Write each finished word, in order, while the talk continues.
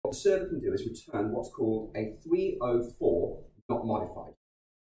what the server can do is return what's called a 304 not modified.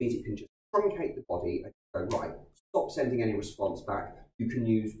 It means it can just truncate the body and go, right, stop sending any response back. You can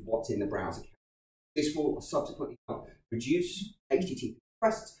use what's in the browser. This will subsequently help reduce HTTP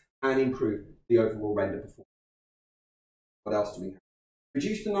requests and improve the overall render performance. What else do we have?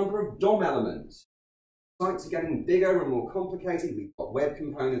 Reduce the number of DOM elements. Sites are getting bigger and more complicated. We've got web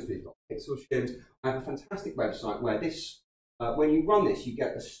components, we've got pixel shims. I have a fantastic website where this, when you run this, you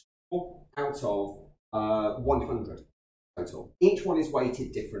get a score out of 100 total. Each one is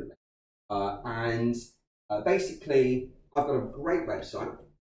weighted differently. Basically, I've got a great website,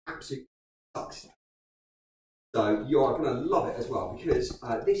 absolutely sucks. So you are going to love it as well, because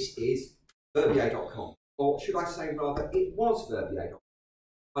this is verbier.com. Or should I say rather, it was verbier.com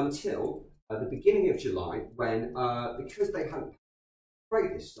until the beginning of July, when, because they hadn't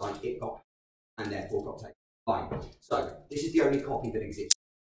created this site, it got, and therefore got taken. Fine. So this is the only copy that exists.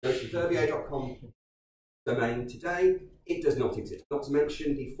 Go to verbier.com domain today. It does not exist. Not to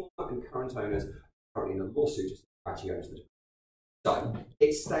mention the former and current owners are currently in a lawsuit as actually owns the domain. So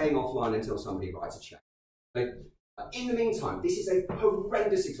it's staying offline until somebody writes a check. Okay? In the meantime, this is a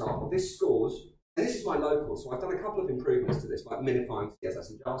horrendous example. This scores, and this is my local, so I've done a couple of improvements to this, like minifying CSS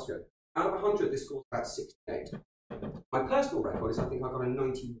and JavaScript. Out of 100, this scores about 68. My personal record is I think I got a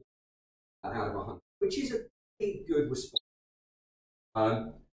 91 out of 100, which is a pretty good response.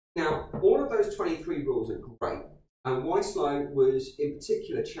 Now, all of those 23 rules are great, and Wieslow was in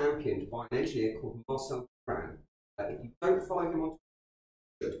particular championed by an engineer called Marcel Fran. If you don't follow him on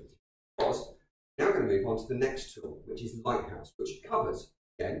Twitter, you should. Because now we're going to move on to the next tool, which is Lighthouse, which covers,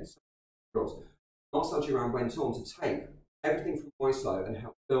 again, some rules. Marcel Duran went on to take everything from Wieslow and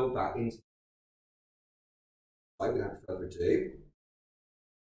help build that into. So without further ado.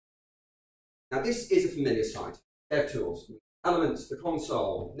 Now this is a familiar site. DevTools, elements, the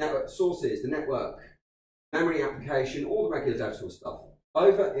console, network sources, the network, memory application, all the regular DevTools stuff.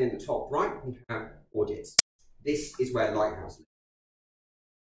 Over in the top right, we have audits. This is where Lighthouse lives.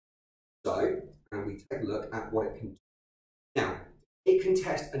 So, and we take a look at what it can do. Now, it can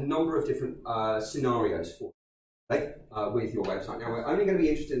test a number of different scenarios for you, okay, with your website. Now, we're only going to be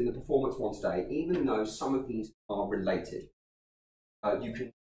interested in the performance one today, even though some of these are related. You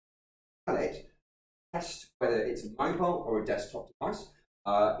can tell it, test whether it's a mobile or a desktop device.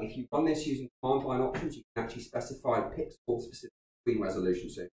 If you run this using command line options, you can actually specify pixel-specific screen resolution.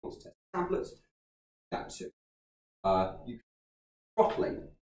 So if you want to test tablets, that too. You can properly,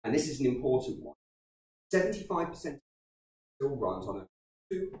 and this is an important one, 75% still runs on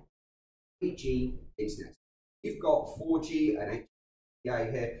a 2G internet. You've got 4G and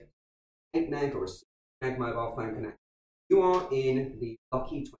 8G here, 8 meg or a 6 meg mobile phone connection. You are in the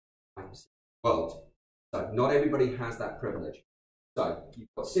lucky 25% world. So not everybody has that privilege. So you've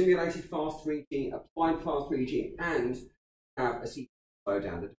got simulated fast 3G, applied fast 3G, and have a CPU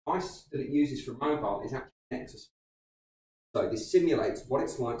slowdown. The device that it uses for mobile is actually Nexus. So this simulates what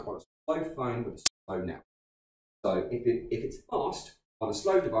it's like on a slow phone with a slow network. So if it's fast on a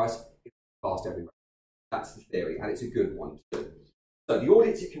slow device, it's fast everywhere. That's the theory, and it's a good one too. So the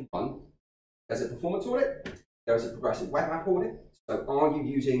audits it can run, there's a performance audit, there's a progressive web app audit. So are you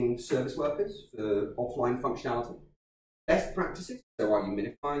using service workers for offline functionality? Best practices, so are you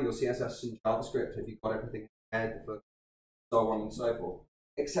minifying your CSS and JavaScript? Have you got everything ahead, so on and so forth?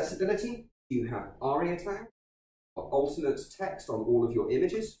 Accessibility, you have ARIA tags, alternate text on all of your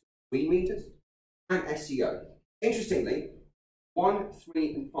images, screen readers, and SEO. Interestingly, 1,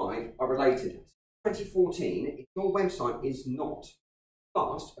 3, and 5 are related. 2014, if your website is not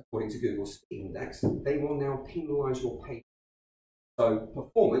fast, according to Google's Speed Index, they will now penalize your page. So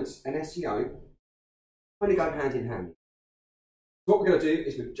performance and SEO only go hand in hand. What we're going to do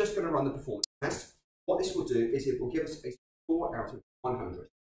is we're just going to run the performance test. What this will do is it will give us a score out of 100.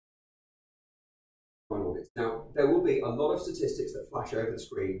 Now, there will be a lot of statistics that flash over the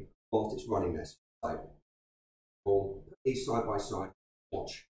screen whilst it's running this. So we'll put these side by side,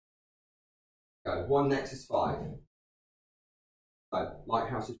 watch. Go, 1 Nexus 5. So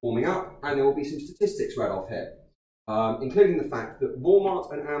Lighthouse is warming up, and there will be some statistics read off here, including the fact that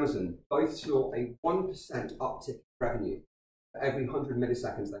Walmart and Amazon both saw a 1% uptick in revenue for every 100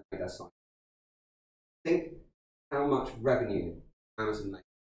 milliseconds they made their site. Think how much revenue Amazon makes.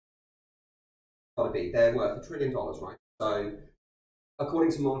 Got to be, they're worth $1 trillion, right? So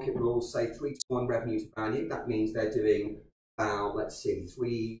according to market rules, say 3 to 1 revenue to value. That means they're doing about, let's see,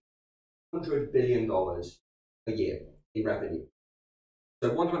 $300 billion a year in revenue.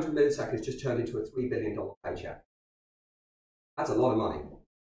 So 100 milliseconds just turned into a $3 billion paycheck. That's a lot of money.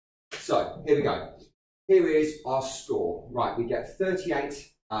 So here we go. Here is our score. Right, we get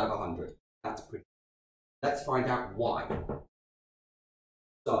 38 out of 100. That's pretty. Let's find out why.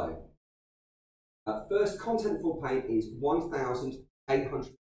 So, first contentful paint is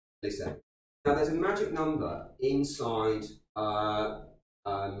 1,800 milliseconds. Now, there's a magic number inside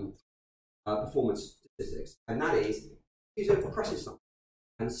performance statistics, and that is user presses something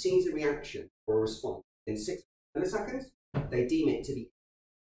and sees a reaction or a response in 6 milliseconds, they deem it to be.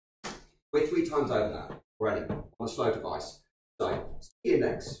 We're 3 times over that already on a slow device. So, speed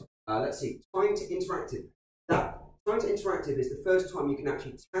index, let's see, time to interactive. That time to interactive is the first time you can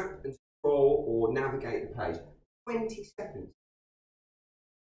actually tap and scroll or navigate the page. 20 seconds.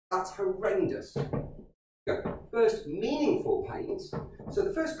 That's horrendous. Go. First meaningful paint. So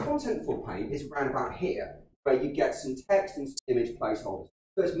the first contentful paint is around about here, where you get some text and some image placeholders.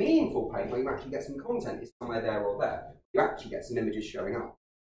 First meaningful paint, where you actually get some content, is somewhere there or there. You actually get some images showing up.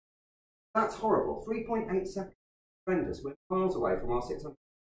 That's horrible. 3.8 seconds. Horrendous. We're miles away from our 600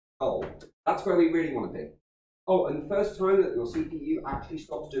 goal. That's where we really want to be. Oh, and the first time that your CPU actually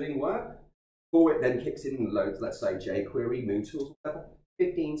stops doing work, before it then kicks in and loads, let's say jQuery, MooTools, or whatever,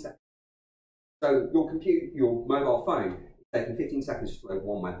 15 seconds. So your mobile phone is taking 15 seconds to load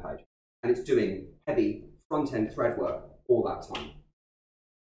one web page, and it's doing heavy front-end thread work all that time.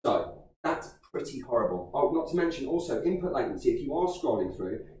 So that's pretty horrible. Oh, not to mention also input latency. If you are scrolling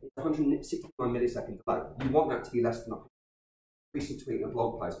through, it's 169 millisecond delay. You want that to be less than that. Recent tweet and a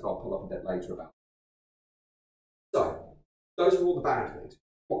blog post that I'll pull up a bit later about. So those are all the bad things.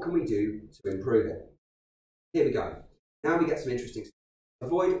 What can we do to improve it? Here we go. Now we get some interesting stuff.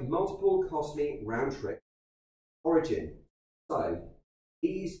 Avoid multiple costly round trip origin. So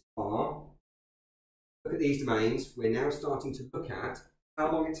these are, look at these domains. We're now starting to look at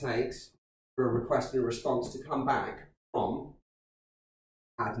how long it takes for a request and a response to come back from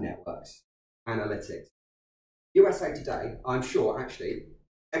ad networks, analytics. USA Today, I'm sure actually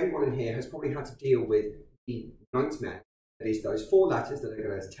everyone in here has probably had to deal with the nightmare that is those 4 letters that are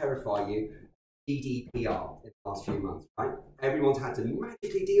going to terrify you, GDPR, in the last few months, right? Everyone's had to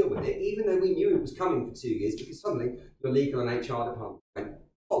magically deal with it, even though we knew it was coming for 2 years, because suddenly your legal and HR department went,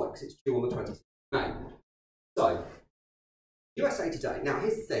 bollocks, it's due on the 26th of May. So, USA Today. Now,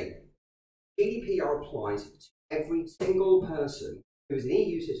 here's the thing. GDPR applies to every single person who is an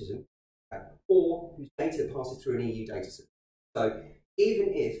EU citizen or whose data passes through an EU data system. So,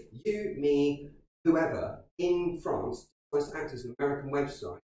 even if you, me, whoever in France decides to act as an American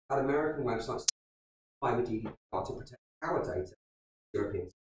website, that American websites apply with GDPR to protect our data,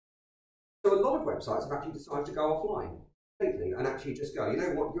 Europeans. So a lot of websites have actually decided to go offline completely and actually just go, you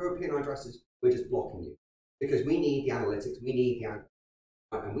know what, European addresses, we're just blocking you because we need the analytics, we need the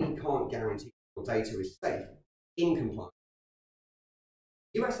analytics, and we can't guarantee your data is safe in compliance.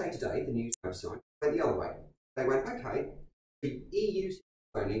 USA Today, the news website, went the other way. They went, okay, for EU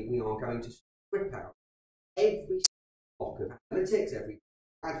only, we are going to strip out every block of analytics, every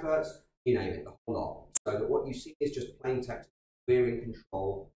adverts, you name it, the whole lot. So that what you see is just plain text, we're in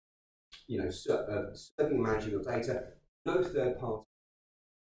control, you know, serving and managing your data, no third party.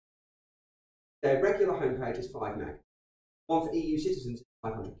 Their regular homepage is 5 meg. One for EU citizens is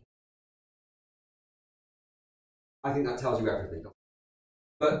 500. I think that tells you everything.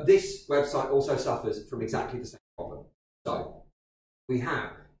 But this website also suffers from exactly the same problem. So we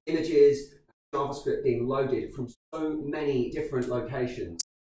have images, JavaScript being loaded from so many different locations,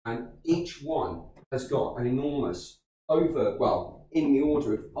 and each one has got an enormous in the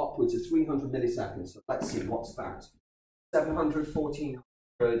order of upwards of 300 milliseconds. So let's see, what's that? 700,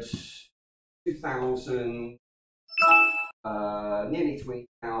 1400, 2000, nearly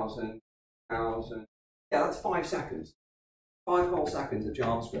 3000, 1000. Yeah, that's 5 seconds. 5 whole seconds of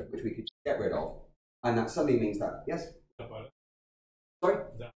JavaScript, which we could get rid of. And that suddenly means that, yes? Sorry?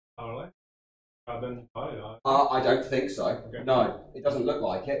 I don't think so. Okay. No, it doesn't look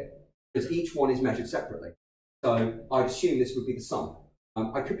like it, because each one is measured separately. So I'd assume this would be the sum.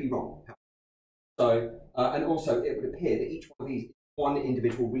 I could be wrong. So, and also it would appear that each one of these is one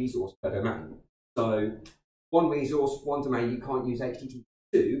individual resource per domain. So one resource, one domain, you can't use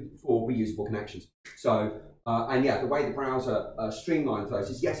HTTP2 for reusable connections. So, and yeah, the way the browser streamlines those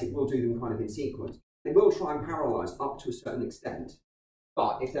is, yes, it will do them kind of in sequence. It will try and parallelize up to a certain extent.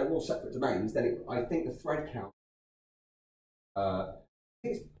 But if they're all separate domains, then I think the thread count.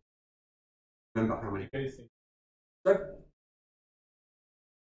 Remember how many? So,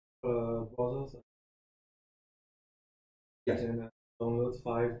 browsers. Yes. And download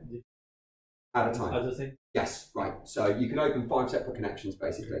 5 at a time. At the same. Yes, right. So you can open 5 separate connections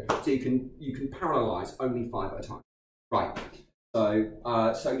basically. So you can parallelize only 5 at a time. Right.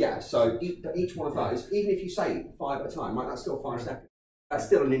 So yeah. So each one of those, even if you say 5 at a time, right, that's still 5 seconds. That's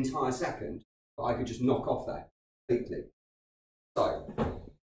still an entire second, but I could just knock off that completely. So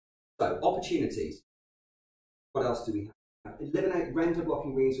opportunities. What else do we have? Eliminate render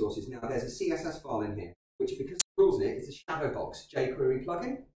blocking resources. Now there's a CSS file in here, which because of the rules in it is a shadow box jQuery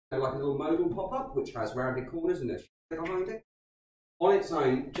plugin. So like a little modal pop-up, which has rounded corners and a shadow behind it. On its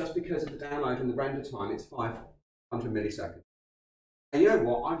own, just because of the download and the render time, it's 500 milliseconds. And you know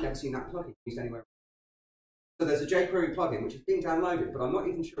what? I've never seen that plugin used anywhere. So there's a jQuery plugin which is being downloaded, but I'm not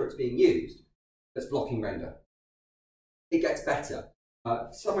even sure it's being used. That's blocking render. It gets better.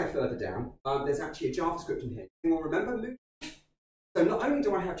 Somewhere further down, there's actually a JavaScript in here. Anyone remember Moo? So not only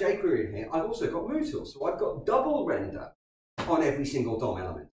do I have jQuery in here, I've also got Mootle. So I've got double render on every single DOM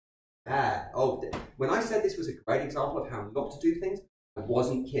element. When I said this was a great example of how not to do things, I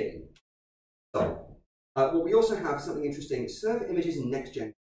wasn't kidding. So, well, we also have something interesting: server images in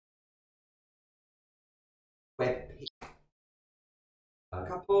next-gen WebP.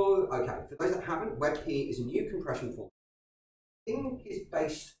 Okay, for those that haven't, WebP is a new compression format. I think it's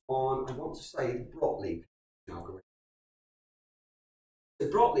based on, I want to say, the Brotli algorithm. So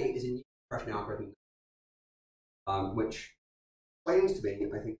Brotli is a new compression algorithm which claims to be,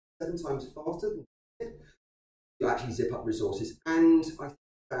 I think, 7 times faster than it. You actually zip up resources, and I think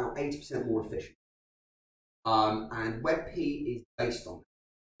about 80% more efficient. And WebP is based on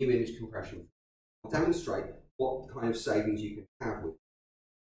new image compression. I'll demonstrate what kind of savings you can have with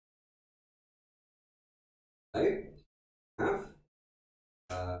it. So,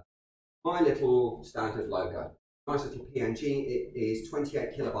 have my little standard logo. Nice little PNG. It is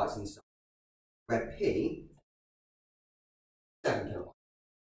 28 kilobytes inside. WebP, 7 kilobytes.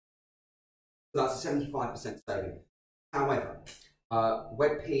 So that's a 75% saving. However,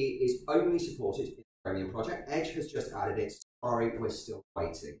 WebP is only supported in the Premium project. Edge has just added it. Sorry, we're still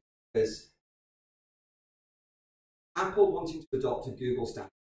waiting. Because Apple wanting to adopt a Google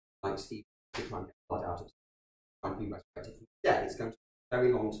standard like Steve to try and get blood out of it, trying to be resurrected from the dead, it's going to take a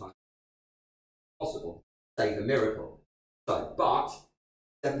very long time. Possible. Save a miracle. So, but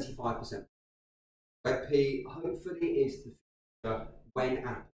 75%. WebP hopefully is the future when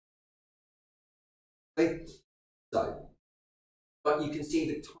Apple. Okay. So, but you can see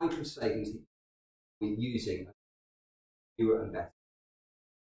the type of savings that we're using newer and better,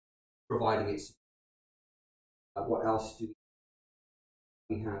 providing it. What else do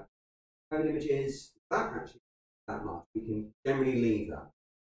we have? Code images. That actually that much. We can generally leave that.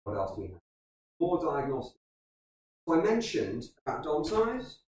 What else do we have? More diagnostics. So I mentioned about DOM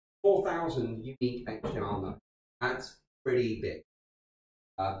size, 4,000 unique HTML nodes. That's pretty big.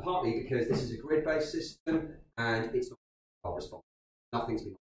 Partly because this is a grid-based system and it's not responsive. Nothing's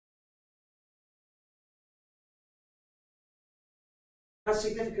been. Has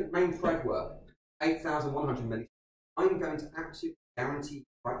significant main thread work, 8,100 milliseconds. I'm going to absolutely guarantee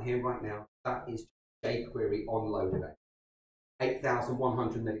right here, right now, that is jQuery on load event.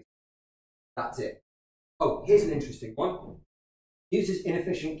 8,100 milliseconds. That's it. Oh, here's an interesting one. Uses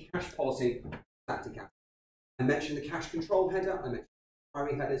inefficient cache policy. Static cache. I mentioned the cache control header. I mentioned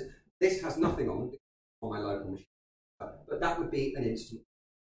query headers. This has nothing on my local machine, but that would be an instant.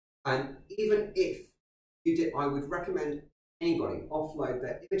 And even if you did, I would recommend anybody offload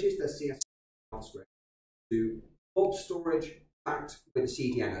their images, their CSS JavaScript to bulk storage backed with a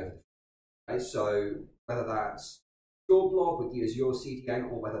CDN over. Okay, so whether that's your blog with the Azure CDN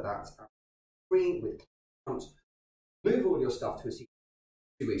or whether that's free with move all your stuff to a CDN.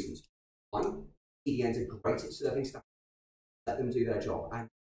 2 reasons. 1, CDNs are great at serving stuff. Let them do their job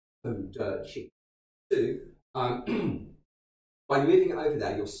and dirt cheap. 2, by moving it over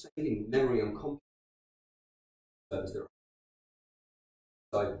there, you're saving memory on complex servers there.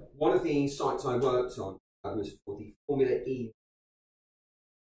 So one of the sites I worked on was for the Formula E.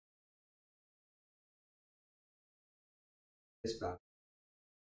 This bad.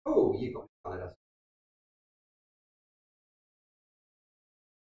 Oh, you got it.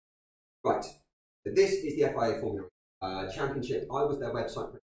 Right. So this is the FIA Formula Championship. I was their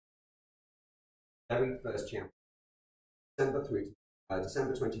website very first champion. December through to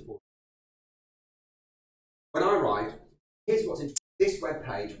December 24th. When I arrived, here's what's interesting. This web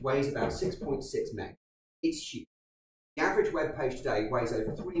page weighs about 6.6 meg. It's huge. The average web page today weighs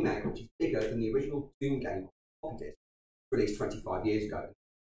over 3 meg, which is bigger than the original Doom game on floppy disk, released 25 years ago.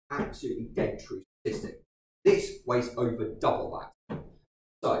 Absolutely dead true statistic. This weighs over double that.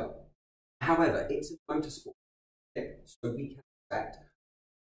 So, however, it's a motorsport, so we can expect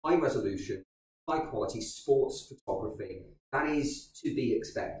high resolution, high quality sports photography. That is to be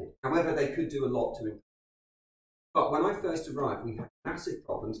expected. However, they could do a lot to improve. But when I first arrived, we had massive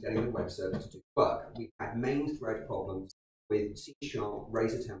problems getting the web service to do work. We had main thread problems with C#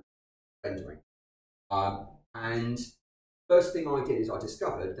 razor template rendering. And first thing I did is I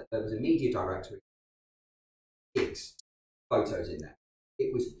discovered that there was a media directory, gigs, photos in there.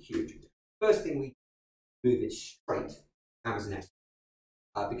 It was huge. First thing we move it straight to Amazon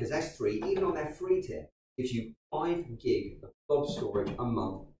S3, because S3, even on their free tier, gives you 5 gig of blob storage a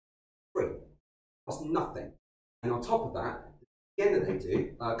month free. Costs nothing. And on top of that, again that they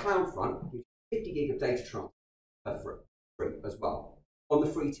do, CloudFront gives you 50 gig of data transfer free as well on the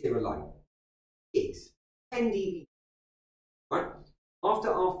free tier alone. Gigs, 10 DB. Right?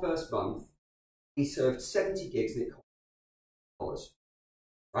 After our first month, we served 70 gigs and it cost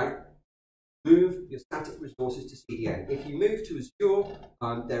 $1. Right? Move your static resources to CDN. If you move to Azure,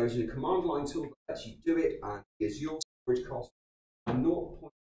 there is a command line tool that lets you do it, and the Azure storage cost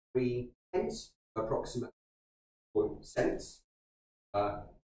 0.3 pence, approximately 4 cents. So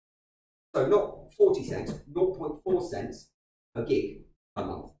not 40 cents, 0.4 cents a gig a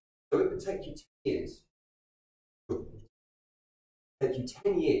month. So it would take you 10 years. It would take you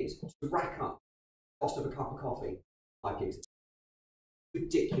 10 years to rack up the cost of a cup of coffee, 5 gigs.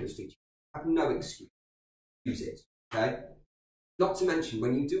 Ridiculously cheap. I have no excuse to use it. Okay? Not to mention,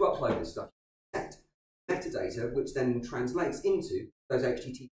 when you do upload this stuff, you get metadata, which then translates into those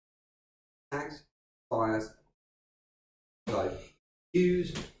HTTP tags, fires. So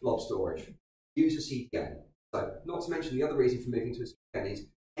use blob storage, use a CDN. So not to mention the other reason for moving to a CDN is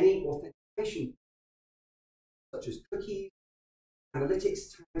any authentication, such as cookies,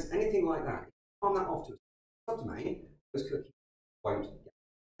 analytics tags, anything like that. If you farm that off to a subdomain, those cookies won't get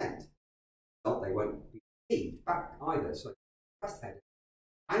sent. Not they won't be received back either. So request header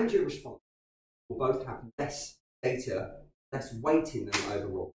and your response will both have less data, less weight in them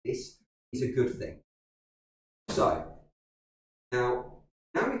overall. This is a good thing. So now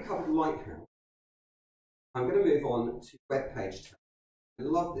we've covered Lighthouse, I'm going to move on to web page tab. I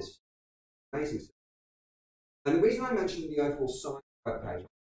love this. Amazing stuff. And the reason I mentioned the overall size of the web page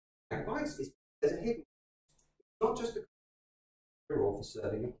megabytes is there's a hidden. It's not just the cost for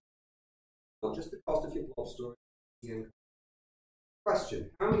serving it, not just the cost of your blob storage. Question: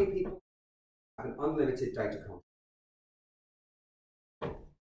 how many people have an unlimited data content?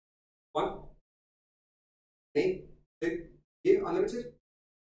 1, me, 2, you, unlimited?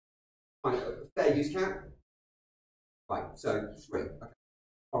 Fine, fair use count? Right, so 3. Okay.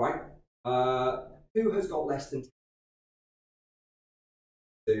 All right. Who has got less than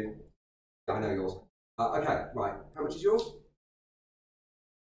 2? I know yours. Okay, right. How much is yours?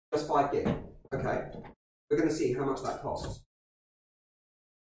 Just 5 gig. Okay. We're going to see how much that costs.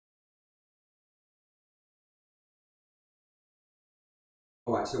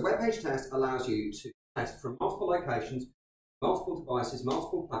 All right, so web page test allows you to test from multiple locations, multiple devices,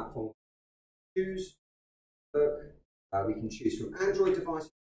 multiple platforms. Choose. We can choose from Android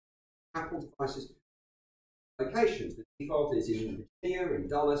devices, Apple devices, locations. The default is in Virginia, in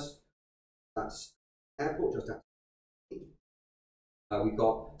Dallas. That's airport just outside. We've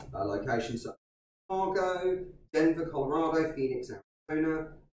got locations such as Chicago, Denver, Colorado, Phoenix,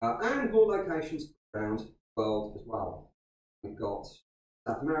 Arizona, and more locations around the world as well. We've got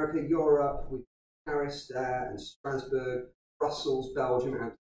South America, Europe, we've got Paris there, and Strasbourg, Brussels, Belgium,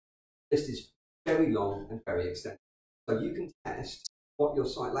 and this is very long and very extensive. So you can test what your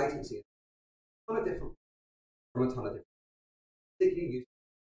site latency is from a ton of different, particularly used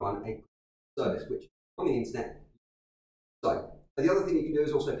to run a service, which on the internet. So the other thing you can do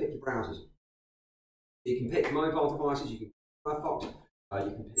is also pick your browsers. You can pick mobile devices, you can pick Firefox,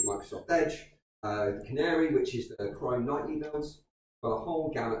 you can pick Microsoft Edge, Canary, which is the Chrome nightly builds, got a whole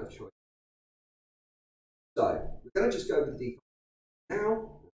gamut of choices. So we're going to just go with the default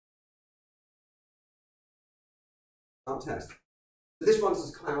now. Start test. So this runs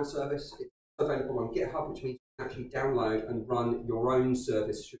as a cloud service. It's available on GitHub, which means you can actually download and run your own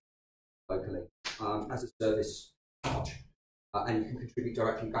service locally as a service charge, and you can contribute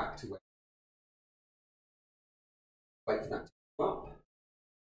directly back to web. Wait for that to come up.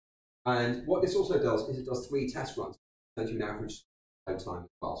 And what this also does is it does 3 test runs, it gives you an average load time as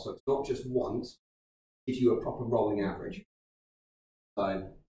well. So it's not just once, it gives you a proper rolling average.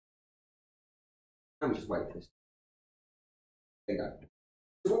 So let me just wait for this. There you go.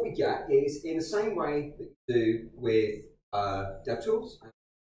 So what we get is, in the same way that you do with DevTools,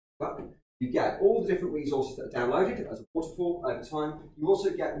 you get all the different resources that are downloaded as a waterfall over time. You also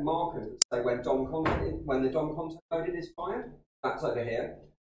get markers that say when the DOM content loaded is fired. That's over here.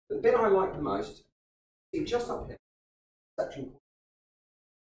 But the bit I like the most is just up here, section.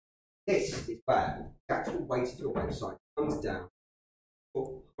 This is where the actual weight of your website comes down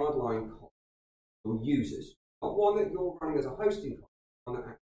for hardline cost or users. But one that you're running as a hosting cost, one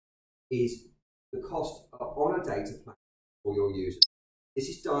that is the cost on a data plan for your users. This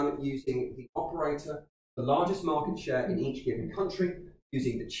is done using the operator, the largest market share in each given country,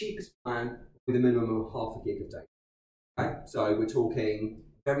 using the cheapest plan with a minimum of half a gig of data. Okay? So we're talking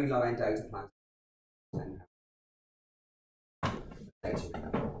very low-end data plans.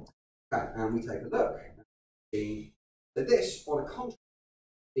 Okay, and we take a look. So this, on a contract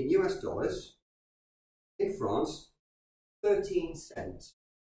in US dollars, in France, 13 cents.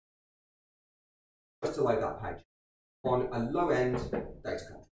 Just to load that page. On a low-end data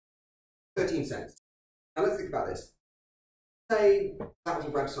contract. 13 cents. Now let's think about this. Say that was a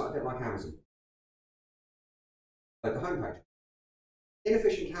website a bit like Amazon. Like the homepage.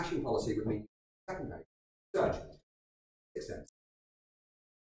 Inefficient caching policy would mean second page. Search. 6 cents.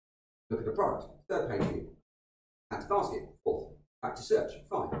 Look at the product. Third page view. Add to basket. 4th. Back to search.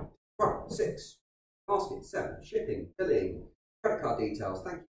 5. Product. 6. Basket. 7. Shipping. Billing. Credit card details.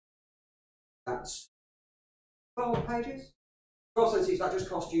 Thank you. That's 12 pages. 12 cents each. That just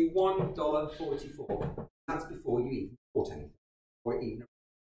cost you $1.44. That's before you even bought anything, or even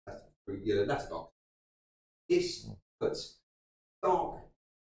through your letterbox. This puts stark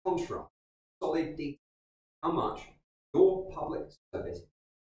contrast, solid detail, how much your public service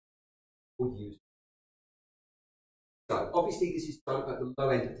will use. So obviously this is done at the low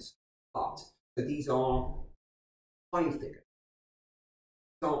end of the spectrum, so these are high figures.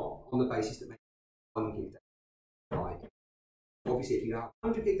 Start on the basis that makes 1 gig data. Obviously, if you have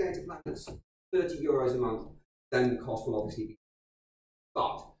 100 gig data plan that's €30 a month, then the cost will obviously be.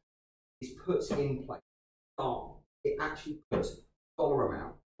 But this puts in place. It actually puts a dollar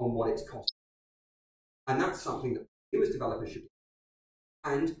amount on what it's costing, and that's something that you as developers should do,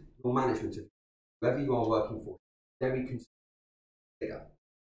 and your management of whoever you are working for, very consider.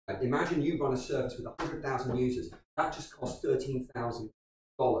 Imagine you run a service with 100,000 users. That just costs $13,000,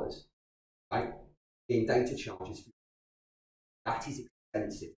 right, in data charges. That is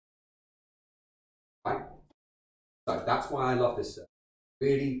expensive, right? So that's why I love this service.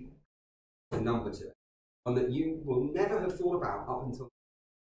 Really, a number to it, one that you will never have thought about up until.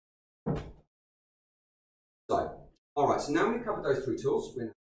 So, all right. So now we've covered those 3 tools. We're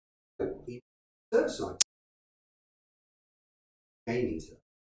now in the third side. JMeter.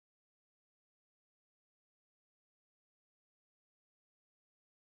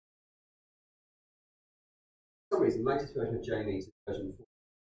 For some reason, the latest version of JMeter, version 4,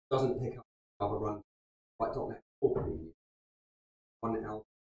 doesn't pick up other run like .NET 4 preview. 1L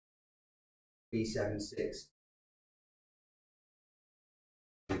B76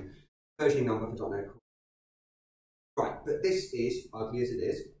 version number for .NET Core. Right, but this is, ugly as it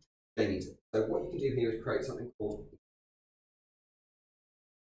is, JMeter. So what you can do here is create something called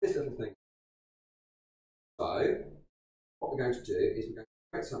this little thing. So what we're going to do is we're going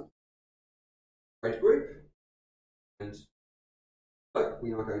to create something. Create a group, and look,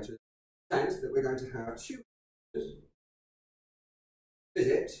 we are going to sense that we're going to have 2 users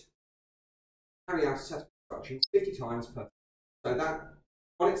visit, carry out a set of instructions 50 times per. So that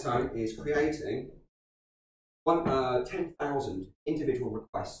on its own is creating 10,000 individual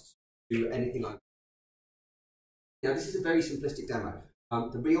requests to anything like that. Now this is a very simplistic demo.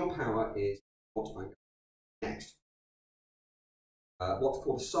 The real power is what I'm going to do next. What's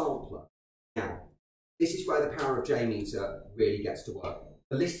called a sampler. Now, this is where the power of JMeter really gets to work.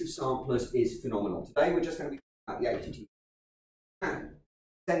 The list of samplers is phenomenal. Today we're just going to be talking about the HTTP and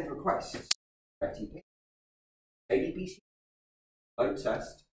send requests. FTP, ADBC, load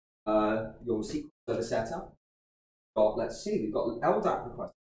test, your SQL Server setup. But let's see, we've got an LDAP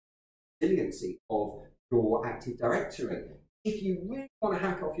request, resiliency of your Active Directory. If you really want to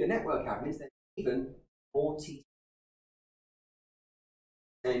hack off your network admins, then even more TCP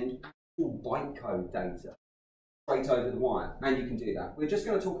and actual bytecode data straight over the wire, and you can do that. We're just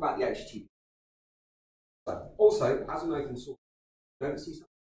going to talk about the HTTP. So, also, as an open source, don't see something.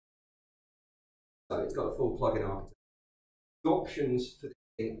 So it's got a full plugin architecture. The options for this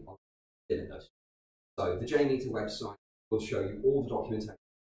thing are limitless. So the JMeter website will show you all the documentation.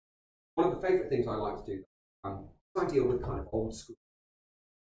 One of the favourite things I like to do, I deal with kind of old school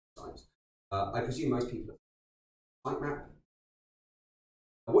sites. I presume most people have sitemap.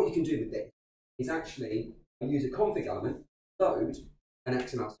 What you can do with this is actually use a config element, load an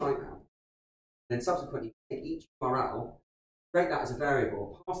XML sitemap, and then subsequently take each URL, create that as a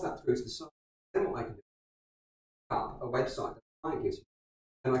variable, pass that through to the site. Then what I can do is up a website that the client gives me,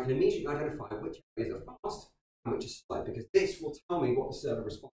 and I can immediately identify which areas are fast and which are slow, because this will tell me what the server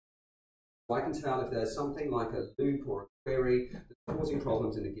responds. So I can tell if there's something like a loop or a query that's causing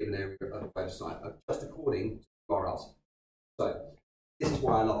problems in a given area of the website, just according to URLs. So this is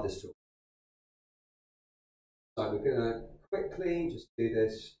why I love this tool. So we're going to quickly just do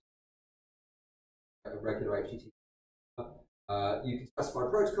this. A regular HTTP. You can specify a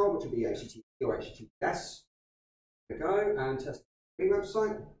protocol, which would be HTTP or HTTPS. There we go, and test the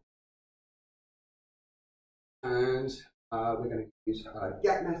website. And we're going to use a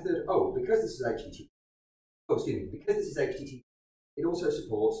get method. Oh, because this is HTTP. Oh, excuse me. Because this is HTTP, it also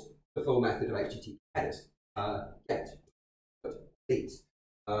supports the full method of HTTP headers. Get, put, delete,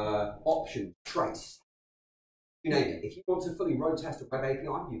 option, trace. You name it. If you want to fully road test a web API,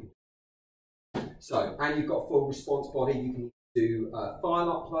 you can. So, and you've got a full response body. You can do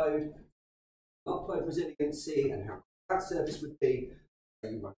file upload resiliency, and how that service would be.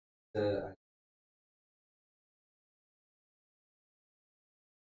 You run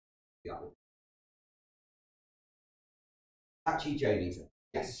actually JMeter.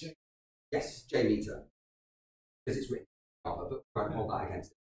 Yes. Yes, JMeter. Because it's written, but we won't hold that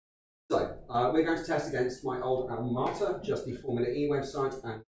against it. So, we're going to test against my old alma mater, just the Formula E website,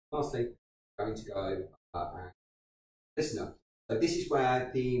 and lastly, we're going to go and listener. So this is where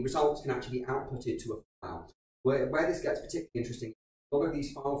the results can actually be outputted to a file. Where this gets particularly interesting, a lot of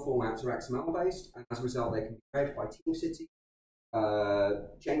these file formats are XML based, and as a result, they can be read by TeamCity,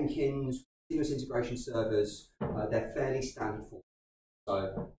 Jenkins, continuous integration servers. They're fairly standard formats. So,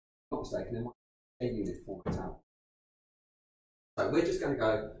 if I'm not mistaken, there might be a unit format out. So we're just going to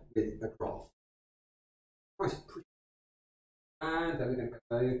go with a graph. Nice, pretty. And then we're going to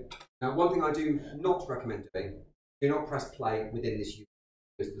go. Now, one thing I do not recommend doing, do not press play within this unit,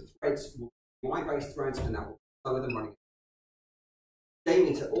 because the threads will be Y-based threads, and that will slower them running.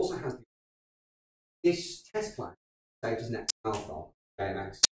 JMeter also has this test plan saved as an XML file,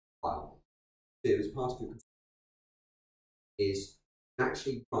 JMX file. Do as part of your is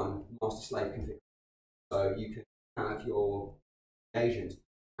actually run master-slave configuration. So you can have your agent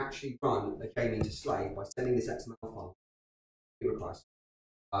actually run a JMeter slave by sending this XML file to request,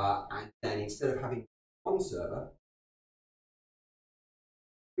 and then instead of having one server,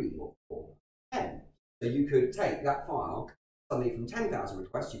 3 or 4, 10. So you could take that file, suddenly from 10,000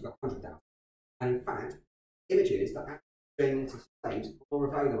 requests, you've got 100,000. And in fact, images that actually JMeter slaves are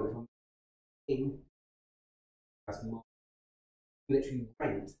available in as literally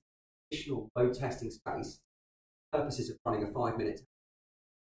rent additional load testing space for purposes of running a 5-minute.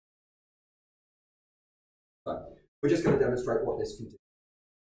 So we're just going to demonstrate what this can do.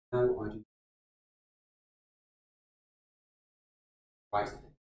 Now I do. Right,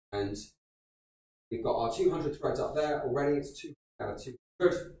 and we've got our 200 threads up there already. It's 2 out of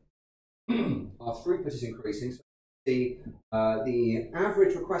 200. Our throughput is increasing. So the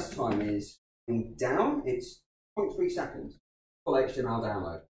average request time is down. It's 0.3 seconds. Full HTML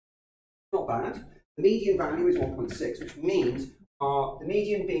download. Not bad. The median value is 1.6, which means the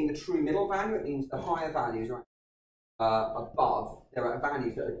median being the true middle value. It means the higher values are above. There are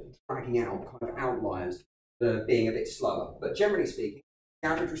values that are dragging out, kind of outliers, that are being a bit slower. But generally speaking, the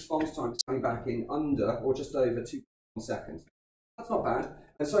average response time is coming back in under or just over 2 seconds. That's not bad.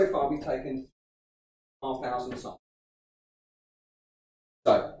 And so far, we've taken 5,000 samples.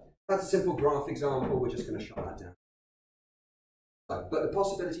 So that's a simple graph example. We're just going to shut that down. So, but the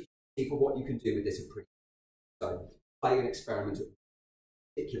possibility for what you can do with this are pretty. So play an experiment at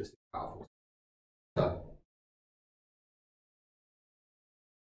ridiculously powerful. So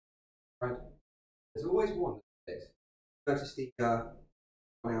right, there's always one of this. Notice the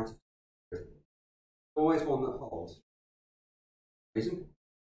 1 out of 2. Always one that holds. Reason?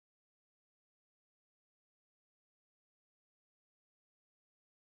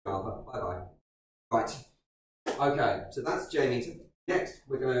 Bye-bye. Right. Okay, so that's JMeter. Next,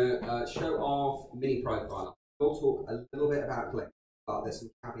 we're going to show off mini profiler. We'll talk a little bit about clics, but there's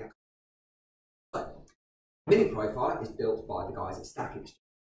some caveats. So, mini profiler is built by the guys at Stack Exchange.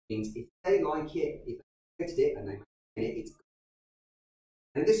 It means if they like it, if they fixed it and they maintain it, it's good.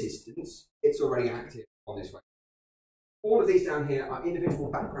 And in this instance, it's already active on this way. All of these down here are individual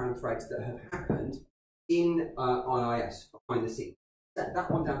background threads that have happened in IIS, behind the scenes.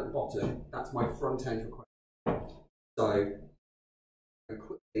 That one down at the bottom, that's my front end request. So,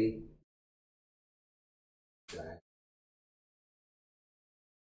 quickly,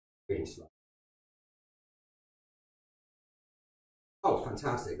 really slow. Oh,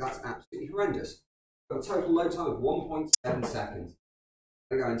 fantastic. That's absolutely horrendous. Got a total load time of 1.7 seconds.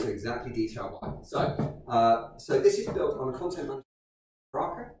 I'm going to go into exactly detail why. So this is built on a content management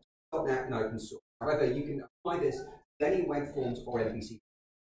Braca, .NET, and open source. However, you can apply this to any web forms or MVC.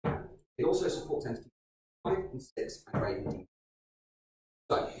 It also supports entities 5 and 6 and Raven.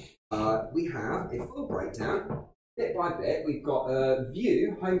 So we have a full breakdown. Bit by bit, we've got a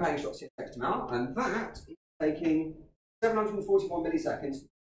view, homepage.css.html, and that is taking 741 milliseconds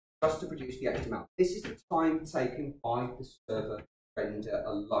just to produce the HTML. This is the time taken by the server render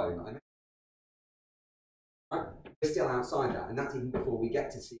alone. Right? We're still outside that, and that's even before we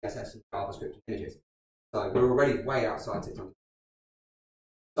get to CSS and JavaScript and images. So we're already way outside 600.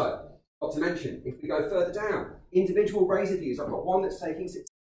 So, not to mention, if we go further down, individual razor views, I've got one that's taking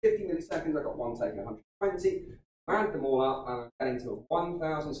 50 milliseconds, I've got one taking 120. Round them all up, and I'm getting to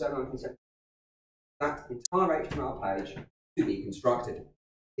 1,770. That entire HTML page to be constructed.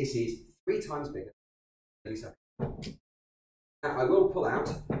 This is 3 times bigger than milliseconds. Now, I will pull out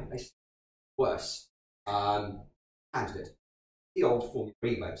a worse candidate, the old Formula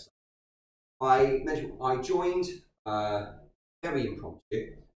E website. I mentioned I joined very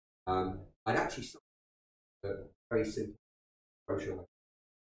impromptu. I'd actually started a very simple brochure website.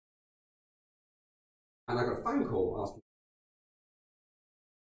 And I got a phone call asking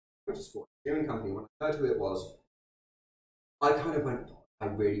motorsport steering company. When I heard who it was, I kind of went, I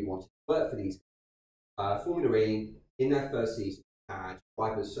really wanted to work for these Formula E. In their first season, had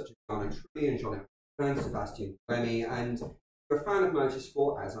drivers such as John Tree and John and Sebastian Buemi, and if you're a fan of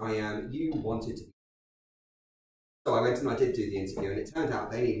motorsport, as I am, you wanted to be. So I went and I did do the interview, and it turned out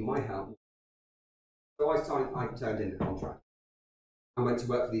they needed my help. So I turned in the contract. I went to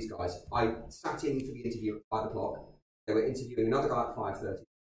work for these guys. I sat in for the interview at 5 o'clock. They were interviewing another guy at 5:30.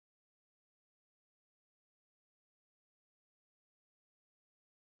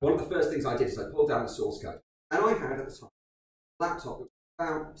 One of the first things I did is I pulled down the source code. And I had at the time a laptop that was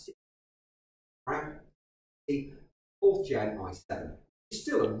about 6 RAM, the 4th gen i7. It's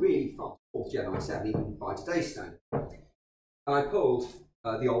still a really fast 4th gen i7, even by today's standard. And I pulled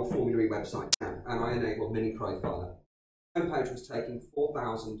the old Formula E website down, and I enabled Mini Profiler. Homepage was taking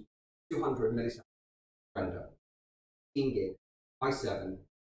 4,200 milliseconds to render. 15 gig, i7.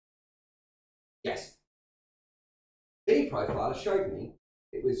 Yes. Mini Profiler showed me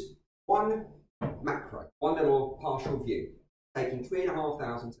it was one macro, one little partial view, taking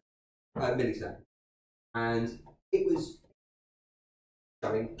 3,500 milliseconds. And it was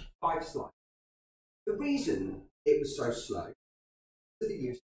showing 5 slides. The reason it was so slow is the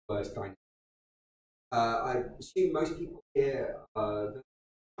use of the word dynamic. I assume most people here the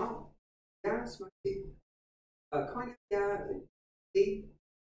yes, maybe kind of C.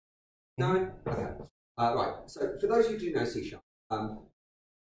 No, okay. Right. So for those who do know C#,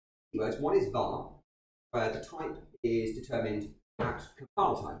 keywords. One is var, where the type is determined at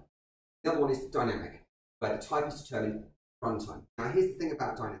compile time. The other one is dynamic, where the type is determined at runtime. Now here's the thing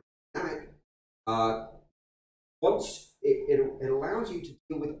about dynamic. Dynamic, once it allows you to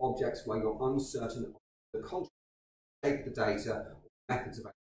deal with objects where you're uncertain of the content, shape of the data, or methods of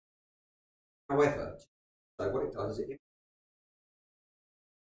it. However, so what it does is it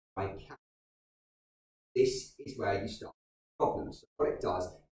this is where you start problems. So what it does,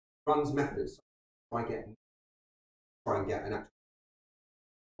 it runs methods. So try and get an actual,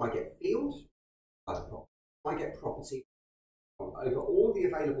 try and get fields, try and get property over all the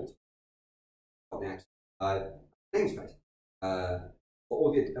available next namespace, for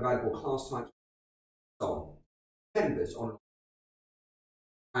all the available class types, so on. Members on.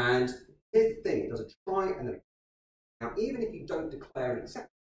 And here's the thing, it does a try and then now even if you don't declare an exception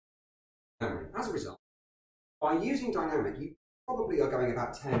memory, as a result, by using dynamic, you probably are going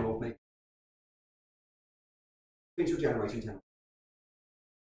about 10 or maybe into generating 10.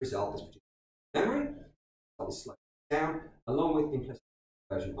 Result is produced memory, so this slows down, along with implicit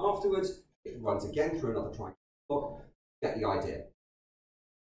version afterwards. It runs again through another try block. Get the idea.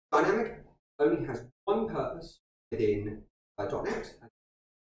 Dynamic only has one purpose within .NET and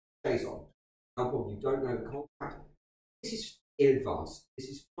JSON. For example, you don't know the contract. This is in advance. This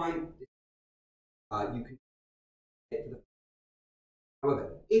is fine. You can get for the. However,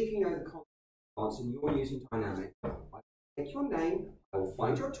 if you know the contract and you're using dynamic, I will take your name, I will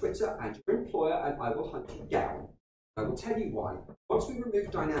find your Twitter and your employer, and I will hunt you down. I will tell you why. Once we remove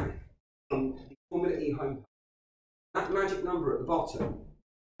dynamic from the Formula E homepage, that magic number at the bottom,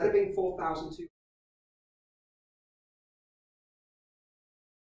 instead of being 4,200,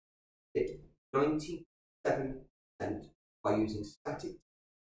 it 97% by using static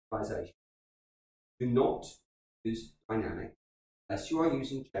visualization. Do not use dynamic unless you are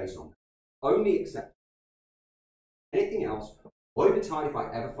using JSON. Only accept anything else. Woe betide if I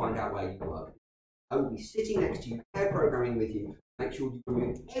ever find out where you work. I will be sitting next to you, pair programming with you, make sure you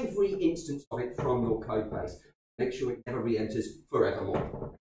remove every instance of it from your code base. Make sure it never re-enters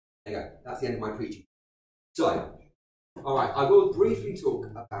forevermore. There you go. That's the end of my preaching. So, All right, I will briefly talk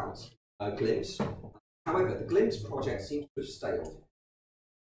about Glimpse. However, the Glimpse project seems to have staled.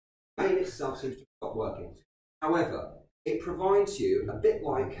 The main itself seems to have stopped working. However, it provides you a bit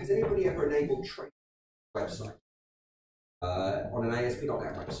like, has anybody ever enabled tracing website on an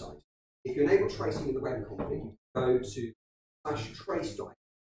ASP.NET website? If you enable tracing in the web config, you go to /trace dot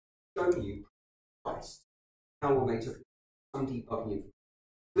show you price. How will they took some debugging.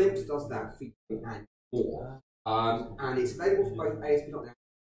 Glimpse does that for you and more. And it's available for both ASP.NET and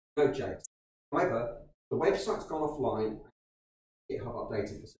Node.js. However, the website's gone offline, GitHub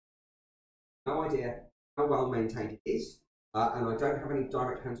updated for no idea how well maintained it is, and I don't have any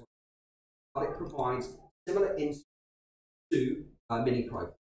direct hands-on, but it provides similar insights to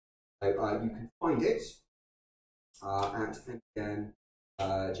Mini-Pro. So you can find it at npm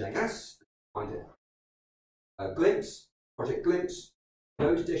JS, find it. Glimpse, Project Glimpse,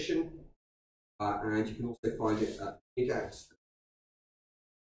 Node Edition, and you can also find it at Gigax.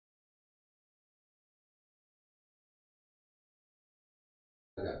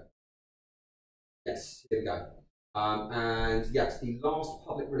 Okay. Yes, here we go. And yes, the last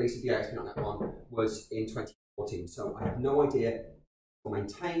public release of the ASP.NET one was in 2014, so I have no idea or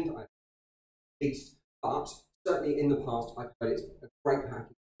maintained, I've released, but certainly in the past I've heard it's a great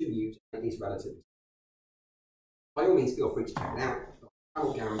package to use and it is relatively. By all means, feel free to check it out. I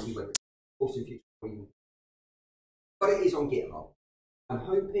won't guarantee whether it's also in future or even. But it is on GitHub. I'm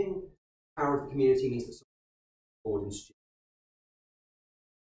hoping the power of the community means that something forward and stupid.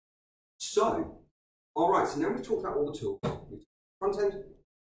 So, alright, so now we've talked about all the tools. We've talked about front end,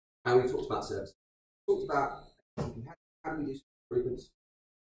 and we've talked about service. We've talked about how do we do some improvements.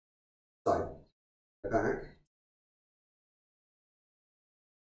 So, go back.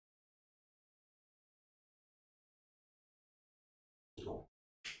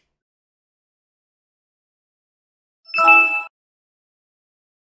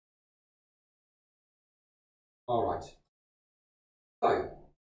 Alright. So,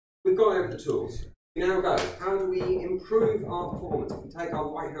 we've gone over the tools. We now go, how do we improve our performance? If we take our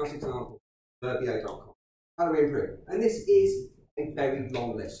White House example, verbier.com. How do we improve? And this is a very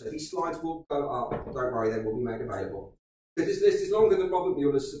long list. So these slides will go up, don't worry, they will be made available. Because this list is longer than Robert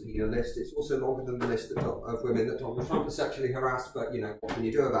Mueller's subpoena list. It's also longer than the list of women that Donald Trump has sexually harassed, but you know, what can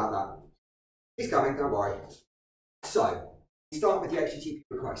you do about that? He's coming, don't worry. So, we start with the HTTP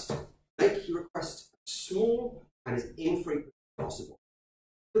request. Make your request small and as infrequent as possible.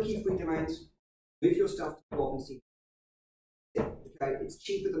 Cookie-free domains, move your stuff to Bob and see. Okay, it's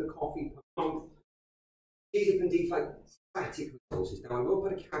cheaper than a coffee per month. Easier than deflate static resources. Now, I will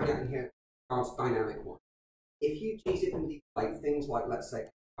put a caveat in here as dynamic one. If you gzip and deflate things like, let's say,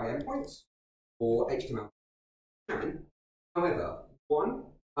 endpoints or HTML, you can. However, one,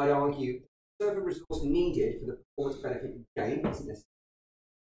 I'd argue the server resource needed for the performance benefit you gain isn't necessary.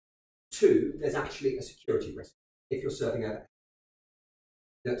 Two, there's actually a security risk if you're serving over.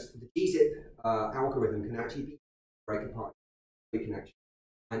 That the gzip algorithm can actually be break apart reconnection,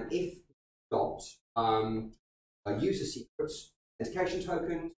 and if got user secrets, authentication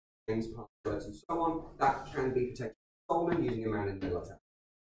tokens, names, passwords, and so on, that can be potentially stolen using a man-in-the-middle attack.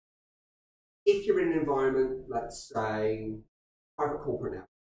 If you're in an environment, let's say, private corporate network,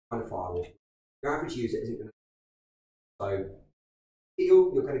 kind of firewall, your average user isn't going to. So,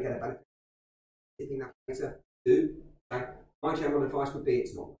 feel you're going to get a benefit. Tipping that data, do. Okay. My general advice would be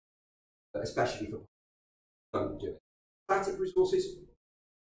it's not, but especially for don't do it. Static resources.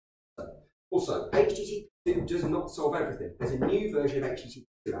 Also, HTTP2 does not solve everything. There's a new version of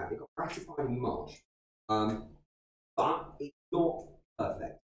HTTP2 out. It got ratified in March, but it's not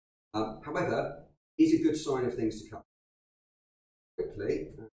perfect. However, it is a good sign of things to come. Quickly.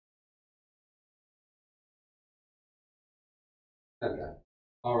 There we go.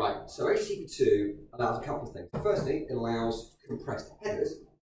 All right, so HTTP2 allows a couple of things. Firstly, it allows compressed headers.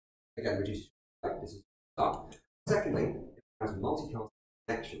 Again, reduces this is up. Secondly, it has multicast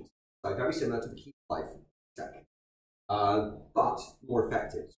connections. So very similar to the Keep Life tech, but more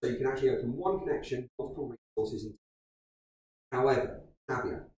effective. So you can actually open one connection, multiple resources. However,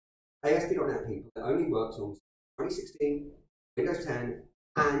 caveat, ASP.NET people that only works on 2016, Windows 10,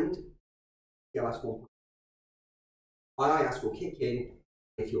 and TLS 1. IIS will kick in.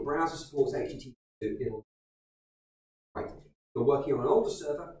 If your browser supports HTTP2, it'll. Right. If you're working on an older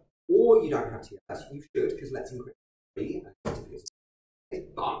server, or you don't have TLS, you should, because Let's Encrypt free and certificates.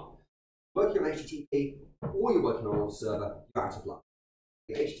 But working on HTTP, or you're working on an older server, you're out of luck.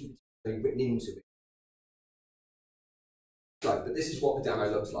 The HTTP is written into it. So, but this is what the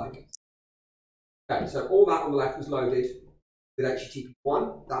demo looks like. Okay, so all that on the left was loaded. with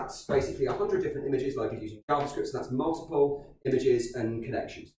HTTP1, that's basically 100 different images loaded using JavaScript, so that's multiple images and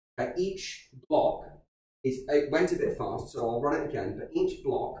connections. Each block it went a bit fast, so I'll run it again, but each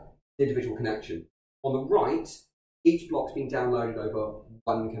block is an individual connection. On the right, each block's been downloaded over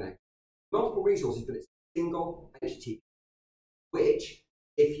one connection. Multiple resources, but it's a single HTTP, which,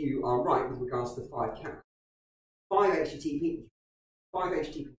 if you are right with regards to the 5 cat, 5 HTTP2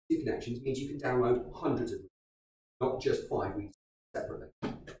 connections means you can download hundreds of them, not just 5 resources separately.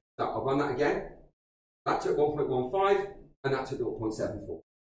 So I'll run that again. That took 1.15, and that took 0.74.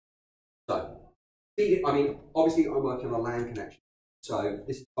 So, I mean, obviously I'm working on a LAN connection, so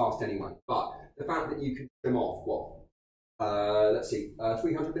this is fast anyway, but the fact that you can trim off, what, let's see,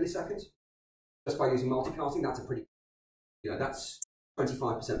 300 milliseconds, just by using multicasting, that's a pretty, that's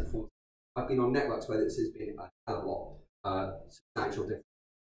 25% performance. I've been on networks where this has been a hell of a lot, substantial difference,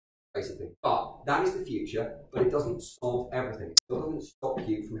 basically. But that is the future, but it doesn't solve everything. It still doesn't stop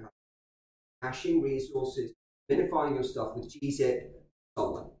you from caching resources, minifying your stuff with gzip,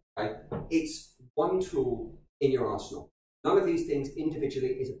 so on. Okay? It's one tool in your arsenal. None of these things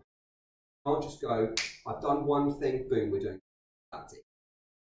individually is a. You can't just go, I've done one thing, boom, we're doing it. That's it.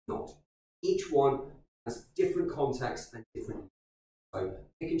 Not. Each one has different contexts and different. So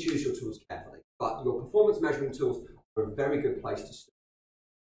you can choose your tools carefully. But your performance measuring tools are a very good place to start.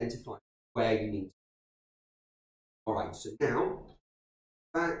 Identify where you need to. All right, so now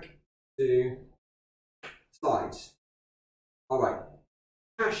back to slides. All right.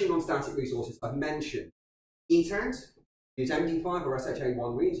 Caching on static resources, I've mentioned e-tags, use MD5 or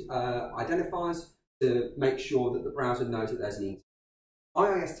SHA1 identifiers to make sure that the browser knows that there's an e-tag.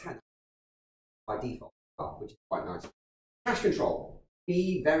 IIS tag by default, which is quite nice. Cache control,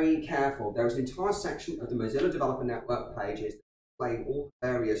 be very careful. There is an entire section of the Mozilla Developer Network pages that display all the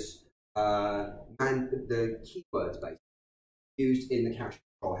various the keywords basically used in the cache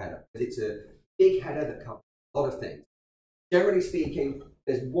control header, because it's a big header that covers a lot of things. Generally speaking,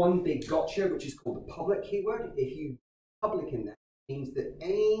 there's one big gotcha, which is called the public keyword. If you public in there, it means that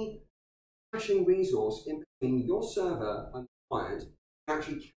any caching resource in between your server and the client can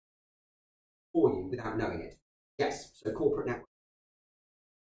actually cache for you without knowing it. Yes, so corporate network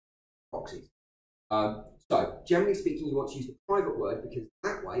proxies. So generally speaking, you want to use the private word because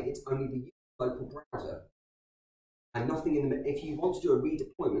that way it's only the local browser and nothing in the. If you want to do a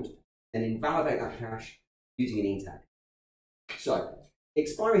redeployment, then invalidate that cache using an e-tag. So,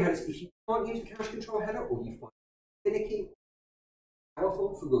 expiry headers, if you can't use the cache control header or you find it finicky,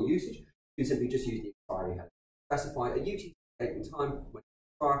 powerful for your usage, you can simply just use the expiry header. Specify a UTC date and time when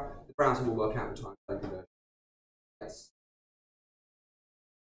you expire, the browser will work out the time to convert. Yes.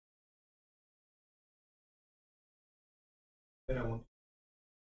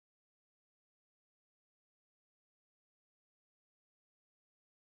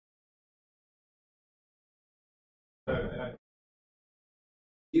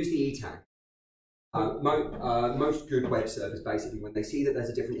 Use the e-tag. Most good web servers, basically, when they see that there's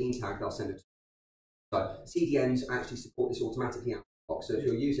a different e-tag, they'll send it. So CDNs actually support this automatically out of the box. So if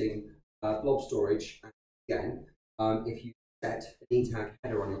you're using blob storage, again, if you set an e-tag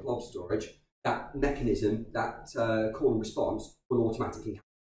header on your blob storage, that mechanism, that call and response, will automatically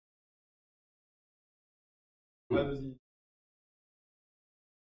happen.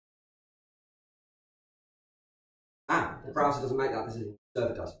 The browser doesn't make that decision, the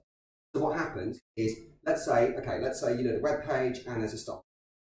server does. So what happens is, let's say you know the web page and there's a start.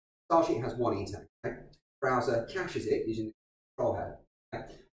 Start sheet has one e-tag. Okay? Browser caches it using the control header. Okay?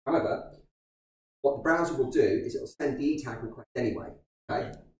 However, what the browser will do is it will send the e-tag request anyway.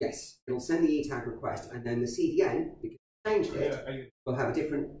 Okay? Yes, it will send the e-tag request, and then the CDN, because it changed it, will have a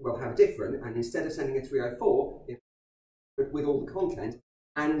different, and instead of sending a 304, with all the content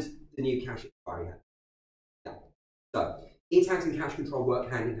and the new cache expiry header. So, e-tags and cache control work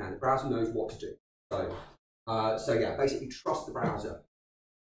hand in hand. The browser knows what to do. So yeah, basically trust the browser.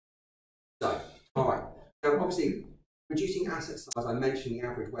 So, all right. Now, obviously, reducing asset size, I mentioned the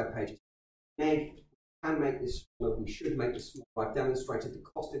average web page is big. We can make this smaller. We should make this smaller. I've demonstrated the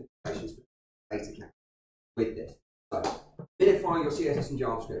cost implications for data capture with this. So, minify your CSS and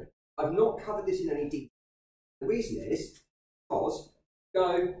JavaScript. I've not covered this in any detail. The reason is because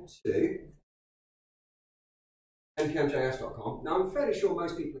go to npmjs.com. Now, I'm fairly sure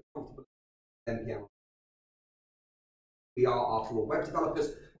most people are comfortable with npm. We are, after all, web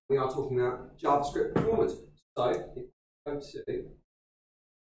developers. We are talking about JavaScript performance. So, if I go to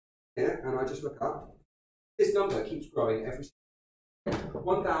here and I just look up, this number keeps growing every second.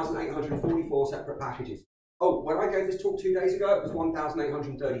 1,844 separate packages. Oh, when I gave this talk 2 days ago, it was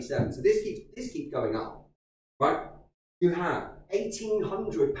 1,837. So this keeps going up, right? You have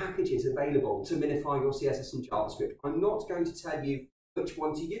 1,800 packages available to minify your CSS and JavaScript. I'm not going to tell you which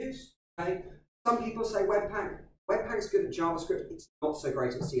one to use. Okay? Some people say Webpack. Webpack's good at JavaScript. It's not so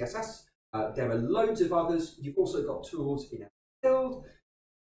great at CSS. There are loads of others. You've also got tools in Build,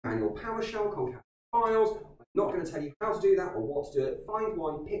 manual PowerShell, concat files. I'm not going to tell you how to do that or what to do it. Find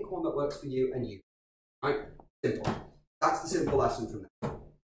one, pick one that works for you, and use it. Right? Simple. That's the simple lesson from that.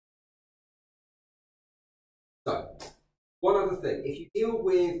 So, one other thing. If you deal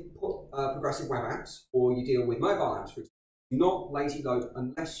with progressive web apps or you deal with mobile apps, for example, do not lazy load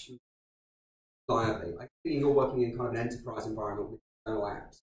unless you reliably. I think you're working in kind of an enterprise environment with external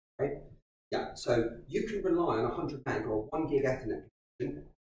apps, right? Yeah, so you can rely on 100 meg or 1 gig Ethernet connection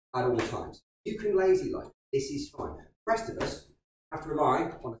at all times. You can lazy load. This is fine. The rest of us have to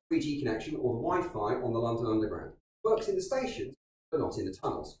rely on a 3G connection or the Wi-Fi on the London Underground. It works in the stations, but not in the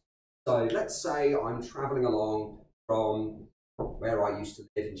tunnels. So let's say I'm travelling along from where I used to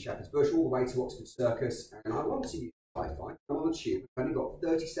live in Shepherd's Bush all the way to Oxford Circus, and I want to use Wi-Fi. I'm on the tube. I've only got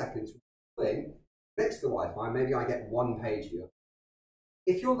 30 seconds in. Next to the Wi-Fi, maybe I get one page view.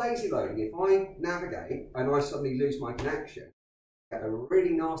 If you're lazy loading, if I navigate and I suddenly lose my connection, I get a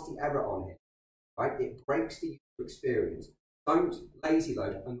really nasty error on here, right? It breaks the user experience. Don't lazy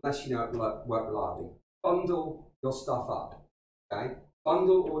load unless you know it will work reliably. Bundle your stuff up, okay?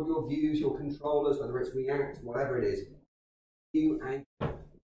 Bundle all your views, your controllers, whether it's React, whatever it is.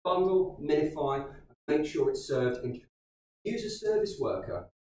 Bundle, minify, make sure it's served, and use a service worker.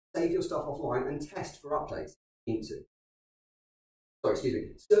 Save your stuff offline and test for updates if you need to. Sorry, excuse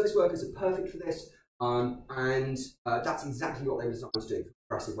me. Service workers are perfect for this, and that's exactly what they were designed to do for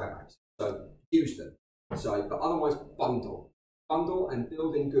progressive web apps. So use them. So, but otherwise, bundle, and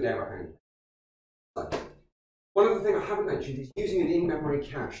build in good error handling. So, one other thing I haven't mentioned is using an in-memory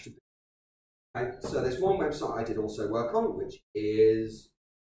cache. Okay? So there's one website I did also work on, which is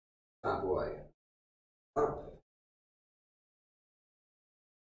that way.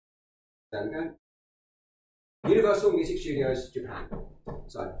 There we go. Universal Music Studios, Japan.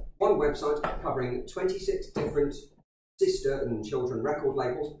 So, one website covering 26 different sister and children record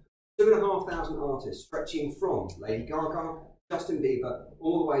labels, 2,500 artists, stretching from Lady Gaga, Justin Bieber,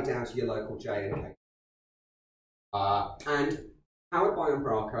 all the way down to your local J&K. And powered by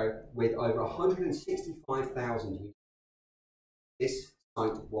Umbraco with over 165,000 users. This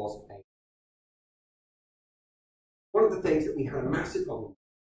site was a... One of the things that we had a massive problem with,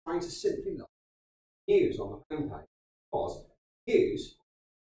 trying to simply load news on the homepage, was news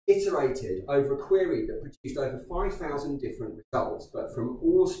iterated over a query that produced over 5,000 different results, but from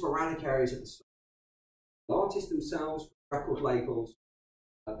all sporadic areas of the site. Artists themselves, record labels,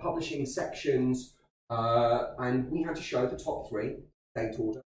 publishing sections, and we had to show the top 3 date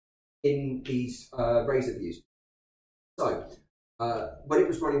order in these razor views. So, when it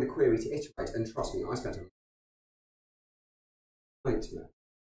was running the query to iterate, and trust me, I spent a lot to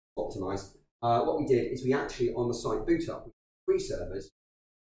optimize. What we did is we actually, on the site boot up, with 3 servers,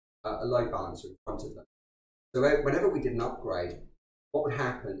 a load balancer in front of them. So whenever we did an upgrade, what would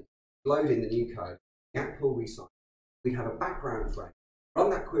happen, load in the new code, the app pull recycle, we'd have a background thread, run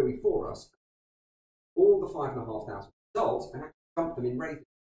that query for us, all the 5,500 results, and actually dump them in Raven,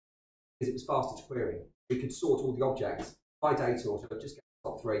 because it was faster to query. We could sort all the objects by date order, just get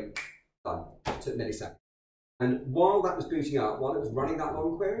the top 3, done. It took milliseconds. And while that was booting up, while it was running that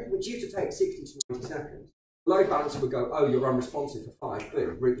long query, which used to take 60 to 90 seconds, the load balancer would go, oh, you're unresponsive for 5,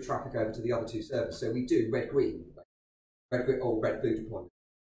 boom, route the traffic over to the other 2 servers. So we do red-green, or red-blue deployment.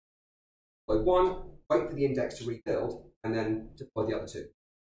 Deploy 1, wait for the index to rebuild, and then deploy the other 2,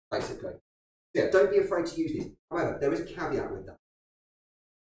 basically. Yeah, don't be afraid to use these. However, there is a caveat with that,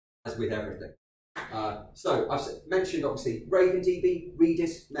 as with everything. So I've mentioned, obviously, RavenDB,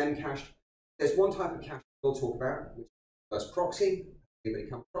 Redis, Memcached. There's one type of cache we'll talk about, which is reverse proxy. Anybody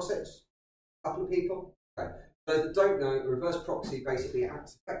come across it? A couple of people? Okay. Those that don't know, a reverse proxy basically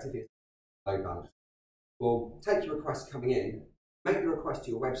acts effectively as a load balancer. We'll take your request coming in, make the request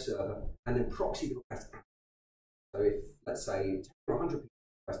to your web server, and then proxy the request out. So if, let's say, 100 people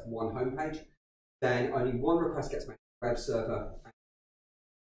request one homepage, then only one request gets made to the web server, and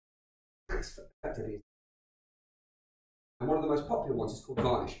acts effectively. And one of the most popular ones is called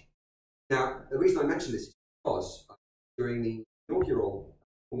Varnish. Now, the reason I mention this is because during the inaugural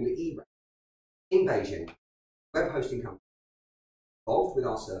Formula E race in Beijing, web hosting company involved with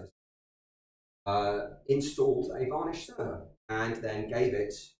our service installed a Varnish server and then gave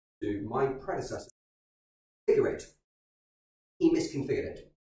it to my predecessor to configure it. He misconfigured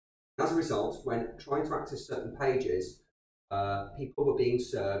it. As a result, when trying to access certain pages, people were being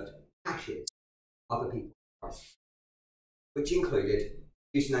served caches, other people's price. which included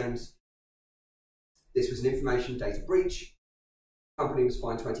usernames. This was an information data breach. The company was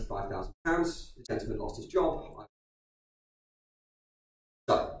fined £25,000. The gentleman lost his job.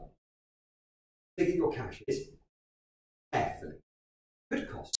 So, figure your caches carefully. It could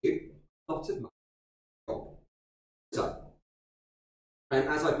cost you lots of money. So, and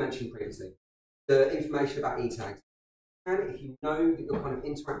as I've mentioned previously, the information about e-tags, and if you know that you're kind of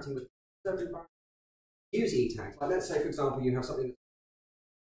interacting with server environment, use e-tags. Like let's say, for example, you have something that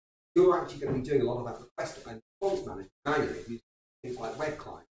you're actually going to be doing a lot of that request and response management manually using things like web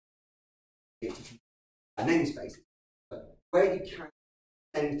client, namespaces, but where you can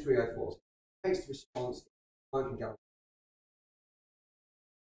send 304s, takes the response, I can go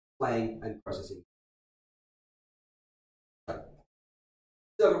playing and processing.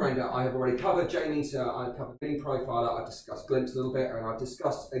 Server render I have already covered. Jamie's I've covered mini profiler, I've discussed glimpse a little bit, and I've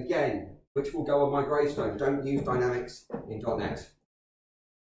discussed again, which will go on my gravestone. Don't use dynamics in .NET.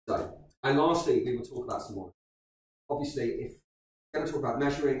 So, and lastly, we will talk about some more. Obviously, if we're going to talk about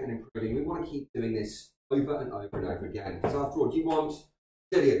measuring and improving, we want to keep doing this over and over and over again. Because after all, you want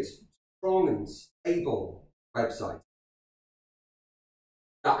resilient, strong and stable websites.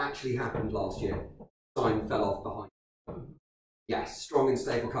 That actually happened last year. Sign fell off behind. Yes, strong and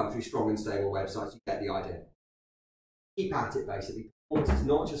stable country, strong and stable websites, you get the idea. Keep at it, basically. Performance is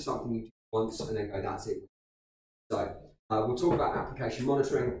not just something you do once and then go, that's it. So, we'll talk about application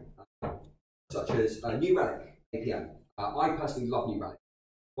monitoring, such as New Relic APM. I personally love New Relic.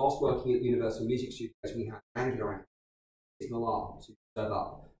 Whilst working at Universal Music Studios, we have Angular Signal R to serve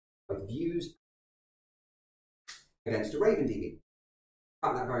up both views against a RavenDB. In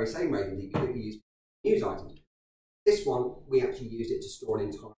fact, that very same RavenDB that we use for news items. This one, we actually used it to store an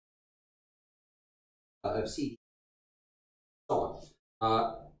entire of CD. So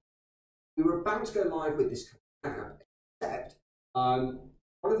we were about to go live with this app, except one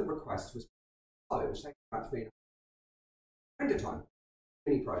of the requests was, it was taking about 3 hours. Render time,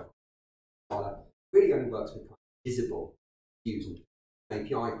 mini profile, really only works with kind of visible views and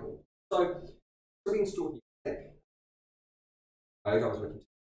API call. So we installed Click. I was looking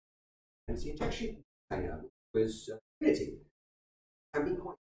and the injection container was Unity. Can be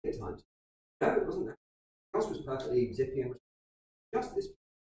quite at times. No, it wasn't that. Else was perfectly zippy and just this.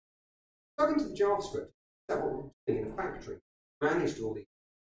 Plug into the JavaScript. That's what we're doing in a factory. Managed all the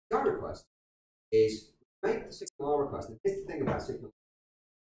API requests is make the signal R request. And here's the thing about signal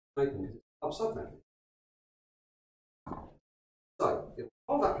open because it's upside down. So,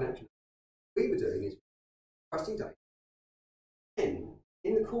 all that connection we were doing is requesting data. Then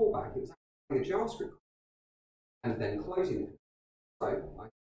in the callback, it was actually a JavaScript and then closing it. So I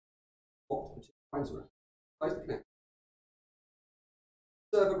swapped the two lines around, close the connection.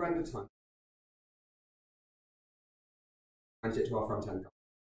 Server render time. Manage it to our front end.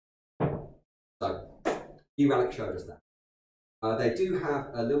 So New Relic showed us that. They do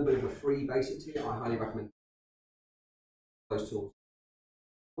have a little bit of a free basic tier. I highly recommend those tools.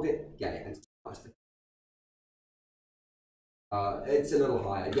 Audit, get it, and it's a little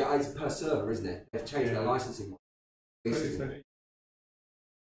higher. Yeah, it's per server, isn't it? They've changed their licensing model recently.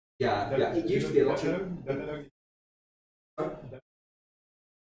 Yeah, yeah. It used to be a lot cheaper. In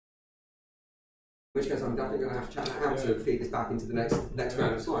which case, I'm definitely going to have to chat that out to feed this back into the next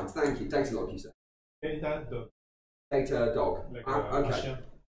round of slides. Thank you. Data log, you said. Data dog. Data dog. Like okay.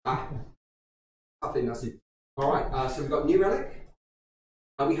 I think that's it. All right. So we've got New Relic.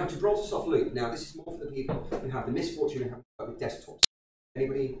 And we have Gibraltar soft loop. Now, this is more for the people who have the misfortune of having to work with desktops.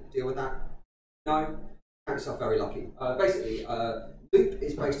 Anybody deal with that? No? Count yourself very lucky. Basically, Loop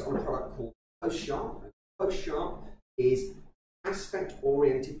is based on a product called PostSharp. PostSharp is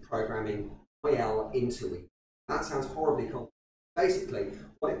aspect-oriented programming IL into Loop. That sounds horribly complex. Basically,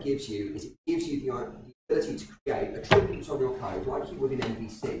 what it gives you is it gives you the ability to create attributes on your code, like you would in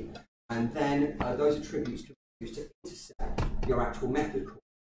MVC, and then those attributes can be used to intersect your actual method call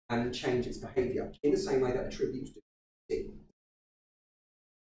and change its behavior in the same way that attributes do.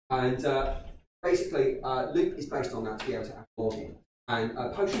 And basically, Loop is based on that to be able to add logging. And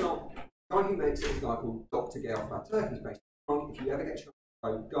PostSharp, the guy who makes it is a guy called Dr. Gail Fatter. He's based on, if you ever get a chance,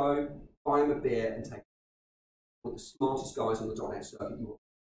 go buy him a beer and take one of the smartest guys on the .NET circuit you want.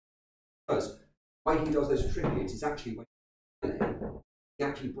 Because the way he does those attributes is actually when he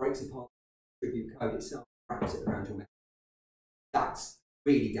actually breaks apart the attribute code itself, wraps it around your method. That's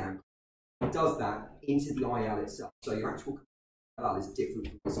really damn cool. It does that into the IL itself, so your actual IL is different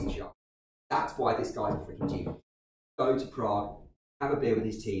from C#. That's why this guy's a freaking genius. Go to Prague, have a beer with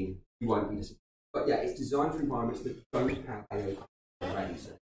his team, you won't be disappointed. But yeah, it's designed for environments that don't have AO already,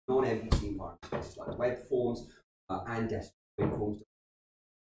 so non-MVC environments, places like web forms and desktop. informs.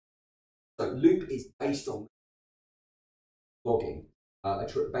 So loop is based on logging.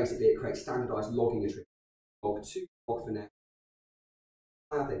 Basically, it creates standardized logging attributes. Log 2, log for now.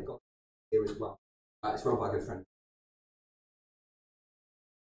 They've got here as well. It's run by a good friend.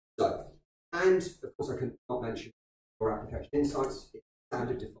 So, and of course, I can not mention your application insights. It's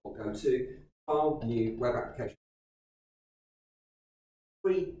standard default go to file, new web application.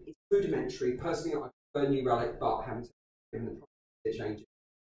 Free, it's rudimentary. Personally, I prefer New Relic, but having given the process changes,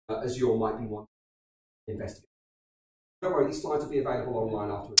 Azure might be one to investigate. Don't worry, these slides will be available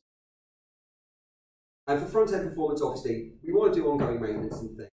online afterwards. And for front-end performance, obviously, we want to do ongoing maintenance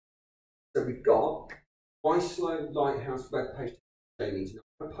and things. So we've got slow Lighthouse web page JMeter.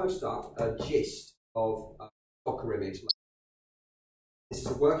 I'm going to post up a gist of a Docker image. This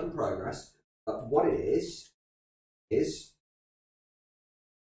is a work in progress. But what it is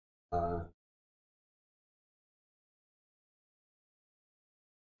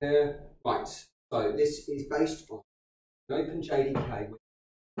right. So this is based on an OpenJDK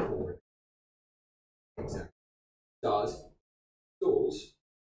with example. Does stores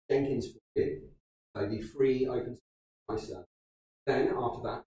Jenkins for you, so the free open source service. Then after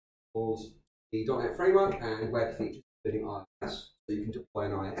that, installs the .NET framework and web features, including IIS. So you can deploy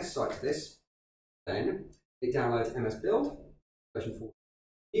an IIS site to this. Then it downloads MS Build version 4.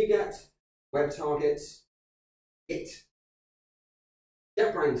 NuGet, web targets, Git,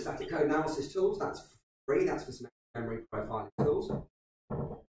 JetBrains static code analysis tools. That's free. That's for some memory profiling tools.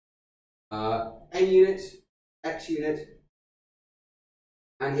 NUnit, XUnit,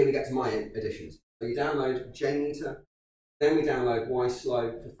 and here we get to my additions. So you download JMeter, then we download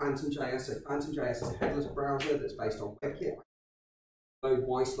YSlow for Phantom.js. So Phantom.js is a headless browser that's based on WebKit. Load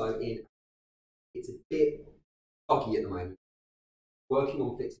YSlow in. It's a bit buggy at the moment. Working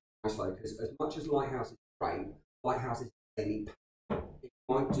on fixing YSlow because as much as Lighthouse is great, Lighthouse is daily. It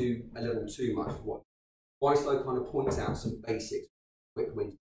might do a little too much. What YSlow kind of points out some basics, quick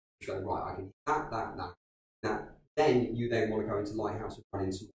wins. Go right, I can use that. Then you then want to go into Lighthouse and run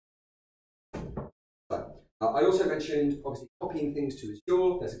in some. So I also mentioned obviously copying things to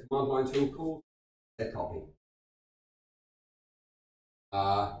Azure. There's a command line tool called copy.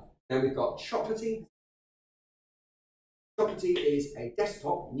 Then we've got Chocolatey. Chocolatey is a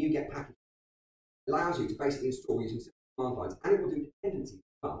desktop NuGet package. It allows you to basically install using simple command lines, and it will do dependencies as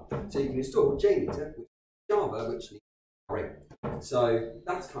well. So you can install JMeter, which is Java, which needs array. So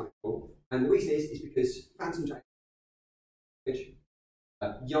that's kind of cool. And the reason is because Phantom.js,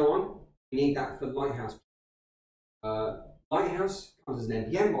 Yarn, you need that for Lighthouse. Lighthouse comes as an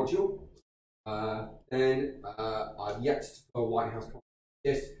NPM module. Then I've yet to pull Lighthouse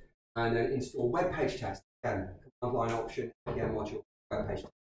list and then install web page test. Again, command line option, NPM module, web page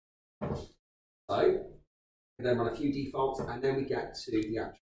test. So we then run a few defaults and then we get to the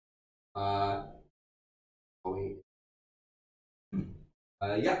actual.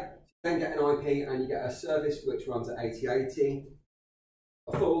 Then get an IP and you get a service which runs at 8080,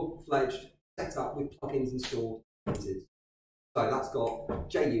 a full-fledged setup with plugins installed. So that's got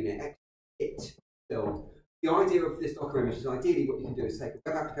JUnit, Git, build. The idea of this Docker image is ideally what you can do is take a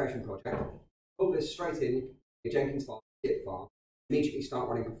web application project, pull this straight in your Jenkins file, Git file, immediately start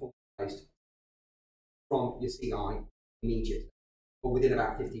running performance-based from your CI immediately, or within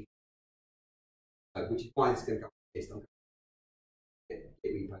about 50 minutes, which is why this is going to go based on Git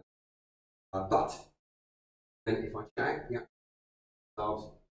repo. But, and if I check,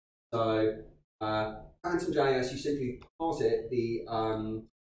 so Phantom.js, you simply posit the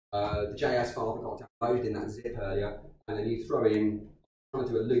JS file that got downloaded in that zip earlier, and then you throw in, trying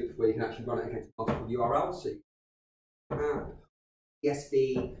to do a loop where you can actually run it against multiple URLs. So you have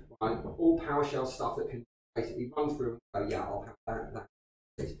ESV, right, all PowerShell stuff that can basically run through and go, yeah, I'll have that.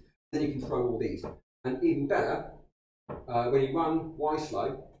 Then you can throw all these. And even better, when you run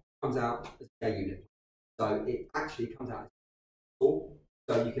YSlow, it comes out as a JUnit. So it actually comes out as full.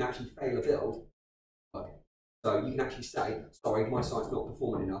 So you can actually fail a build. So you can actually say, sorry, my site's not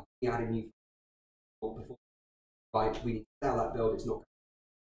performing enough. We added new not performing. Right, we need to fail that build, it's not.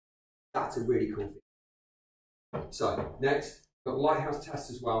 That's a really cool thing. So next, we've got Lighthouse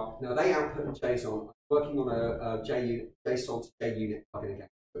tests as well. Now they output in JSON. I'm working on a JSON to JUnit plugin again.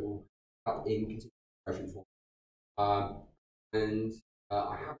 It will up in continuous version form. And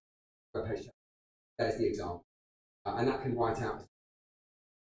I have a web page test. There's the example. And that can write out.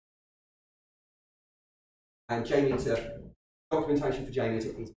 And JMeter, documentation for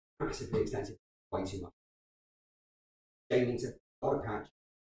JMeter is massively extensive, way too much. JMeter, not a patch.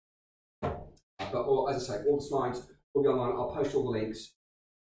 But as I say, all the slides will be online. I'll post all the links.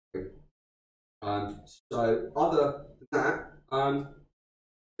 So other than that,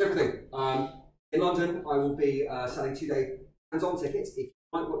 everything. In London, I will be selling 2-day hands-on tickets. If you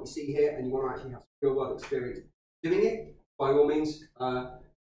like what you see here and you want to actually have some real-world experience doing it, by all means,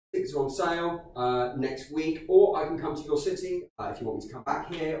 tickets are on sale next week, or I can come to your city if you want me to come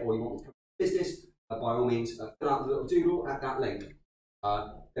back here, or you want me to come to business. By all means, fill out the little doodle at that link.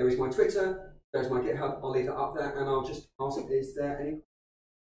 There is my Twitter, there's my GitHub. I'll leave it up there, and I'll just ask: is there any?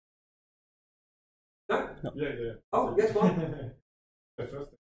 No? No. Yeah. Oh, yes, one. The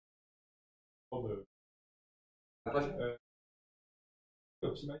first for the My pleasure.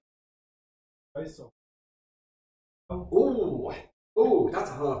 optimize. Oh, that's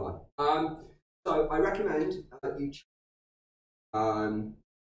a hard one. So I recommend you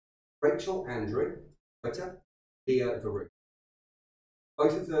Rachel Andrew, Twitter, via the root.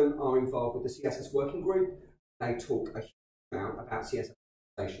 Both of them are involved with the CSS working group. They talk a huge amount about CSS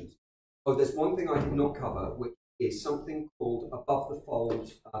applications. Oh, there's one thing I did not cover, which is something called above the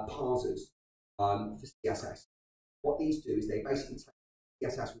fold parsers for CSS. What these do is they basically take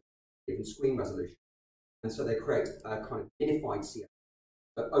CSS with given screen resolution, and so they create a kind of minified CSS,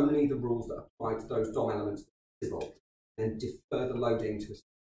 but only the rules that apply to those DOM elements that are visible, and defer the loading to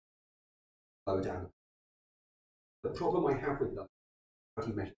a lower down. The problem I have with those, how do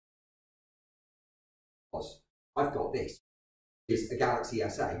you measure? Because I've got this. It's a Galaxy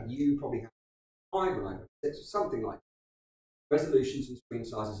SA. You probably have 5 and I have 6, something like that. Resolutions and screen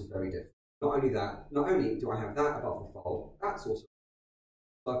sizes are very different. Not only that, not only do I have that above the fold, that's also.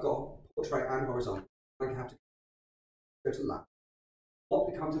 So I've got portrait and horizontal. I have to go to left.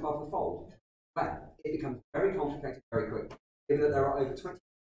 What becomes above the fold? Well, it becomes very complicated very quickly. Given that there are over 20,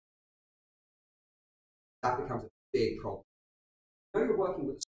 that becomes a big problem. You know you're working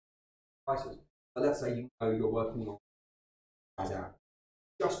with devices, but let's say you know you're working on out.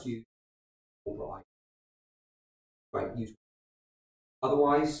 Just use corporate items. Great, use.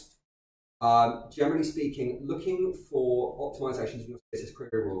 Otherwise, generally speaking, looking for optimizations in your CSS query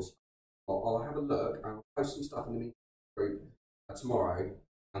rules. I'll have a look and I'll post some stuff in the meeting group tomorrow.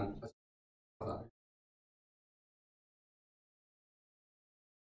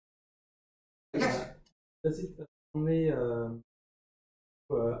 Yes. Does it only a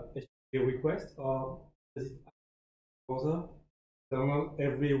request, or does it browser download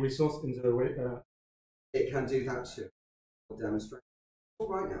every resource in the way? It can do that too. I'll demonstrate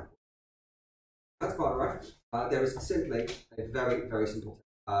right now. That's quite all right. There is simply a very, very simple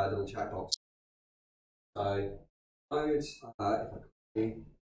little chat box. So, load, if I quickly.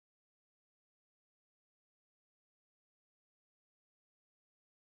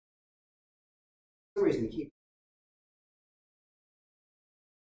 For some reason, keep.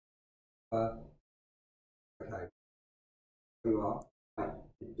 Okay. Here you are. Right.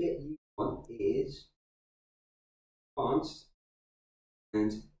 The bit you want is advanced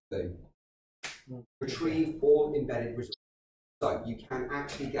and boom. Retrieve all embedded results. So you can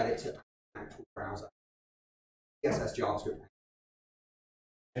actually get it to an actual browser. CSS, JavaScript.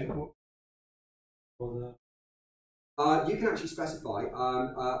 And for you can actually specify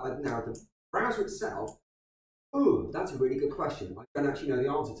now the browser itself. Oh, that's a really good question. I don't actually know the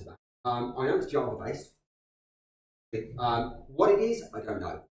answer to that. I know it's Java based. What it is, I don't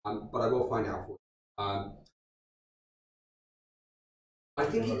know, but I will find out for you. I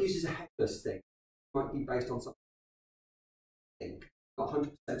think it uses a headless thing. It might be based on something. I think, not 100%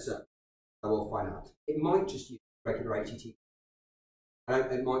 certain. I will find out. It might just use regular HTTP.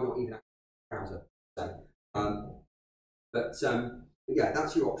 It might not even have a browser. So, yeah,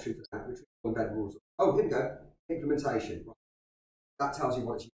 that's your option for that. Retrieve embedded rules. Oh, here we go. Implementation. Right. That tells you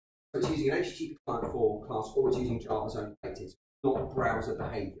what it's using. So it's using an HTTP client for class, or it's using Java's own natives, not browser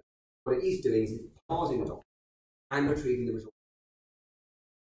behavior. What it is doing is it's parsing the document and retrieving the result.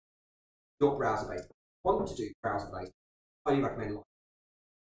 Not browser based. If you want to do browser based, I only recommend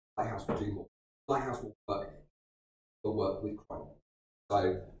Lighthouse will do more. Lighthouse will work with Chrome.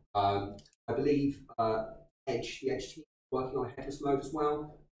 So I believe Edge, the Edge team, is working on a headless mode as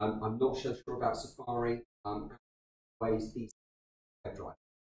well. I'm not sure about Safari. Ways these WebDrive.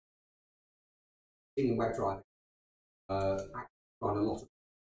 In WebDrive, actually run a lot of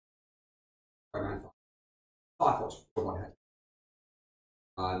Chrome and Firefox for one head.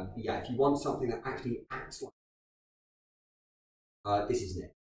 Yeah, if you want something that actually acts like this isn't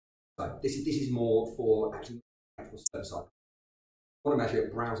it. So this is more for actually actual server side. I want to measure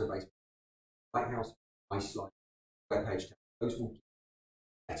browser-based Lighthouse, iSlide, web page text. Those will be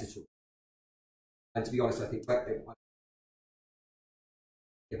better tools. And to be honest, I think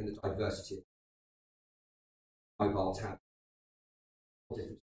given the diversity of mobile tab,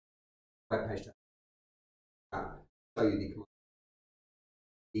 different web page test. Show you the command.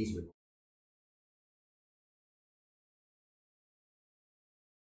 These are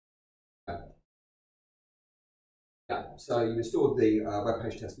yeah, so you installed the web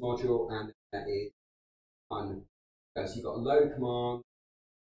page test module, and that is fun. So you've got a load of commands.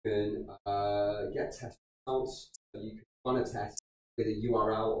 You can get test results. So you can run a test with a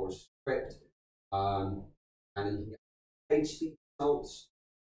URL or a script, and then you can get page speed results.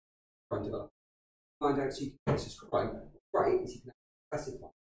 Find out so you can subscribe. Great is you can specify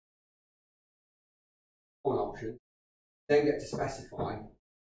one option, then get to specify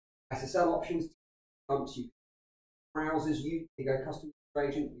SSL options. You browsers, you can go custom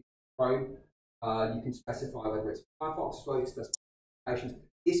agent, Chrome. You can specify whether it's Firefox as well. You can specify.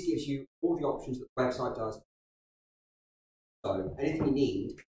 This gives you all the options that the website does. So anything you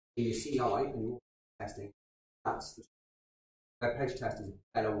need in your CI and your testing, that's the web page test is a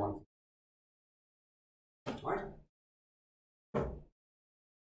better one. Right?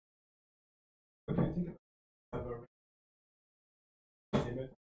 Okay, I think I have a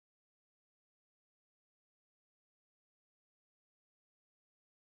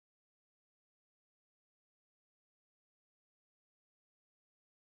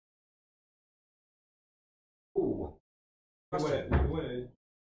Ooh.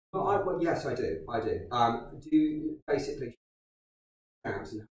 Well, yes, I do. Do basically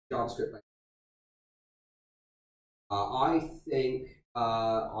apps and JavaScript. I think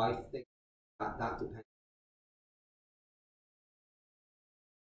that depends.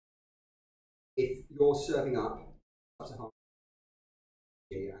 If you're serving up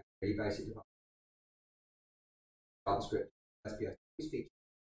really basic JavaScript, SPS feature.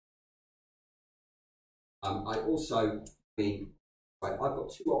 I also mean, right, I've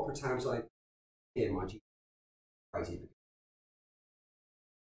got two Opera tabs here in my G. Crazy.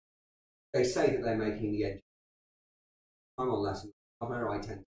 They say that they're making the engine. I'm on lesson. Where I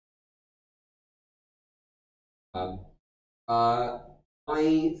tend.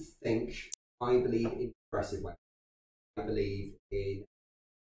 I believe in progressive web. I believe in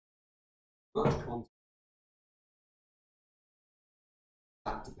much content.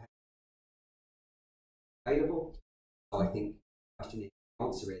 That depends. Available. So I think the question is, the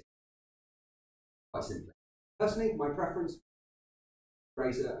answer is quite simply. Personally, my preference,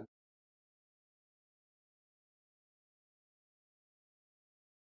 Razor.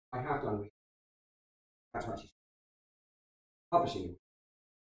 I have done that's actually publishing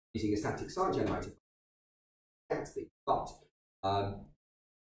using a static site generator. Gatsby, but I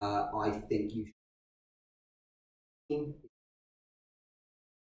think you should.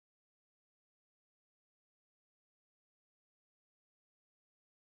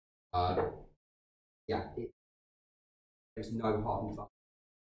 Yeah, there's no hard and fast.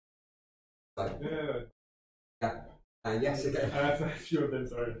 So, yeah. Yes, again. I have a few of them,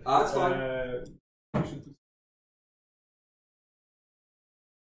 sorry. That's fine.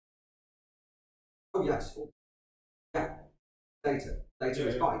 Oh, yes. Yeah. Data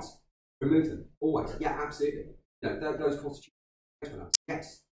is bytes. Remove them. Always. Yeah, absolutely. No, those constitute.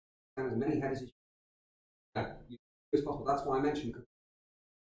 Yes. And as many headers as possible. That's why I mentioned.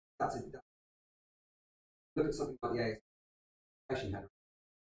 That's it. Look at something like the AS header.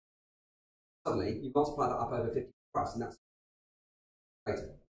 Suddenly, you multiply that up over 50 price, and that's data.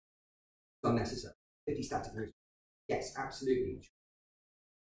 It's unnecessary. 50 static routes. Yes, absolutely.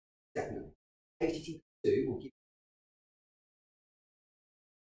 Definitely. HTTP2 will give you.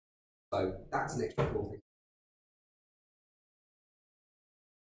 So that's an extra cool thing.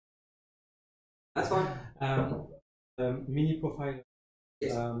 That's fine. Mini profile.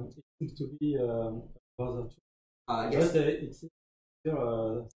 Yes. It seems to be browser too. Yes. But it's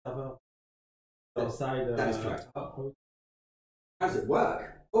your server side. That is correct. How does it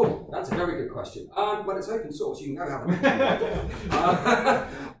work? Oh, that's a very good question. Well, it's open source. You can go have a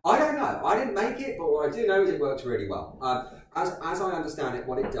I don't know. I didn't make it, but what I do know is it works really well. As I understand it,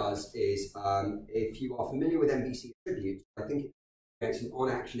 what it does is, if you are familiar with MVC attributes, I think it creates an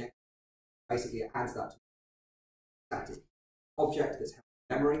on-action. Basically, it adds that to a static object that's held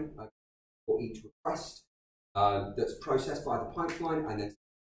in memory for each request that's processed by the pipeline, and then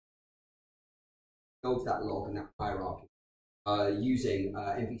builds that log and that hierarchy using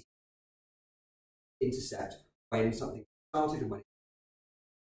MVC intercept when something started and when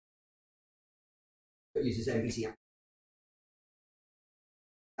it uses MVC.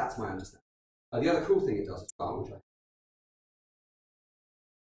 That's my understanding. The other cool thing it does as well, which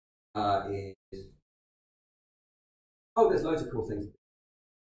is there's loads of cool things.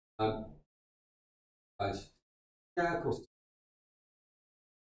 Yeah, of course.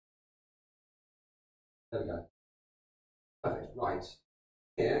 There we go. Perfect. Right.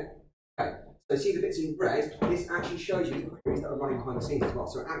 Here. Okay. So see the bits in red? This actually shows you the queries that are running behind the scenes as well.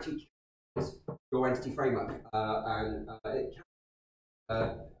 So it actually captures your entity framework and it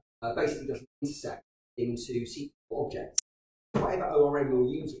basically does an intersect into SQL objects. Whatever ORM you're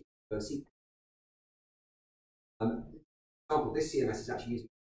using for SQL. For example, this CMS is actually using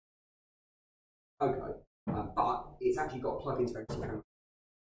code, but it's actually got plugins for entity framework.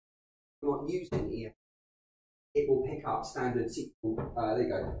 If you're not using EF, it will pick up standard SQL, there you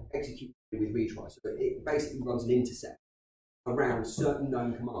go, execute with retry. So it basically runs an intercept around certain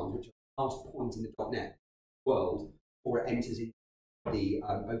known commands, which are the last point in the .NET world, or it enters in the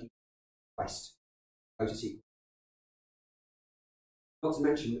OD request go to SQL. Not to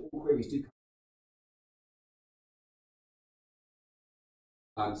mention, all queries do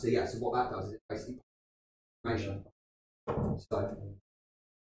come. So yeah, so what that does is it basically information. So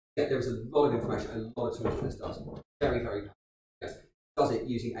yeah, there is a lot of information, a lot of tools that this does. Very, very yes. Does it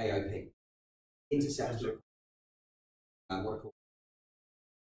using AOP. Intercept. What I call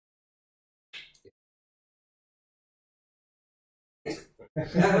yes. Yeah,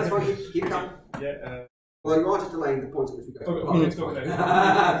 that's fine. Keep it going. Yeah. Well, you are just delaying the point at which we go. That's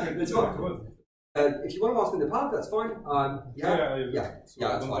fine. If you want to ask in the pub, that's fine. Yeah, that's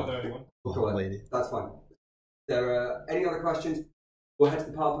fine. Cool. That's fine. If there are any other questions, we'll head to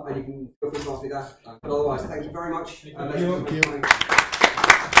the pub and you can feel free to ask me that. But otherwise, thank you very much. Thank you.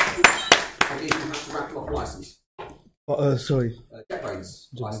 And you have to rattle off license. Sorry. JetBrains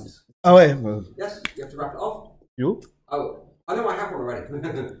license. Ah ouais. Yes, you have to rattle it off. You? Oh, I know I have one already.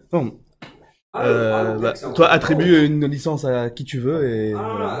 Bon. Toi, attribue une licence à qui tu veux et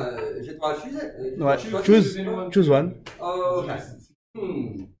voilà. Je dois choisir. Ouais, choose one. Oh, okay.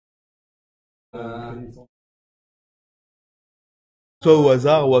 Soit au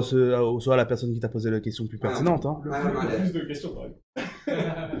hasard, ou soit à la personne qui t'a posé la question plus pertinente. Hein. Plus de questions, par exemple.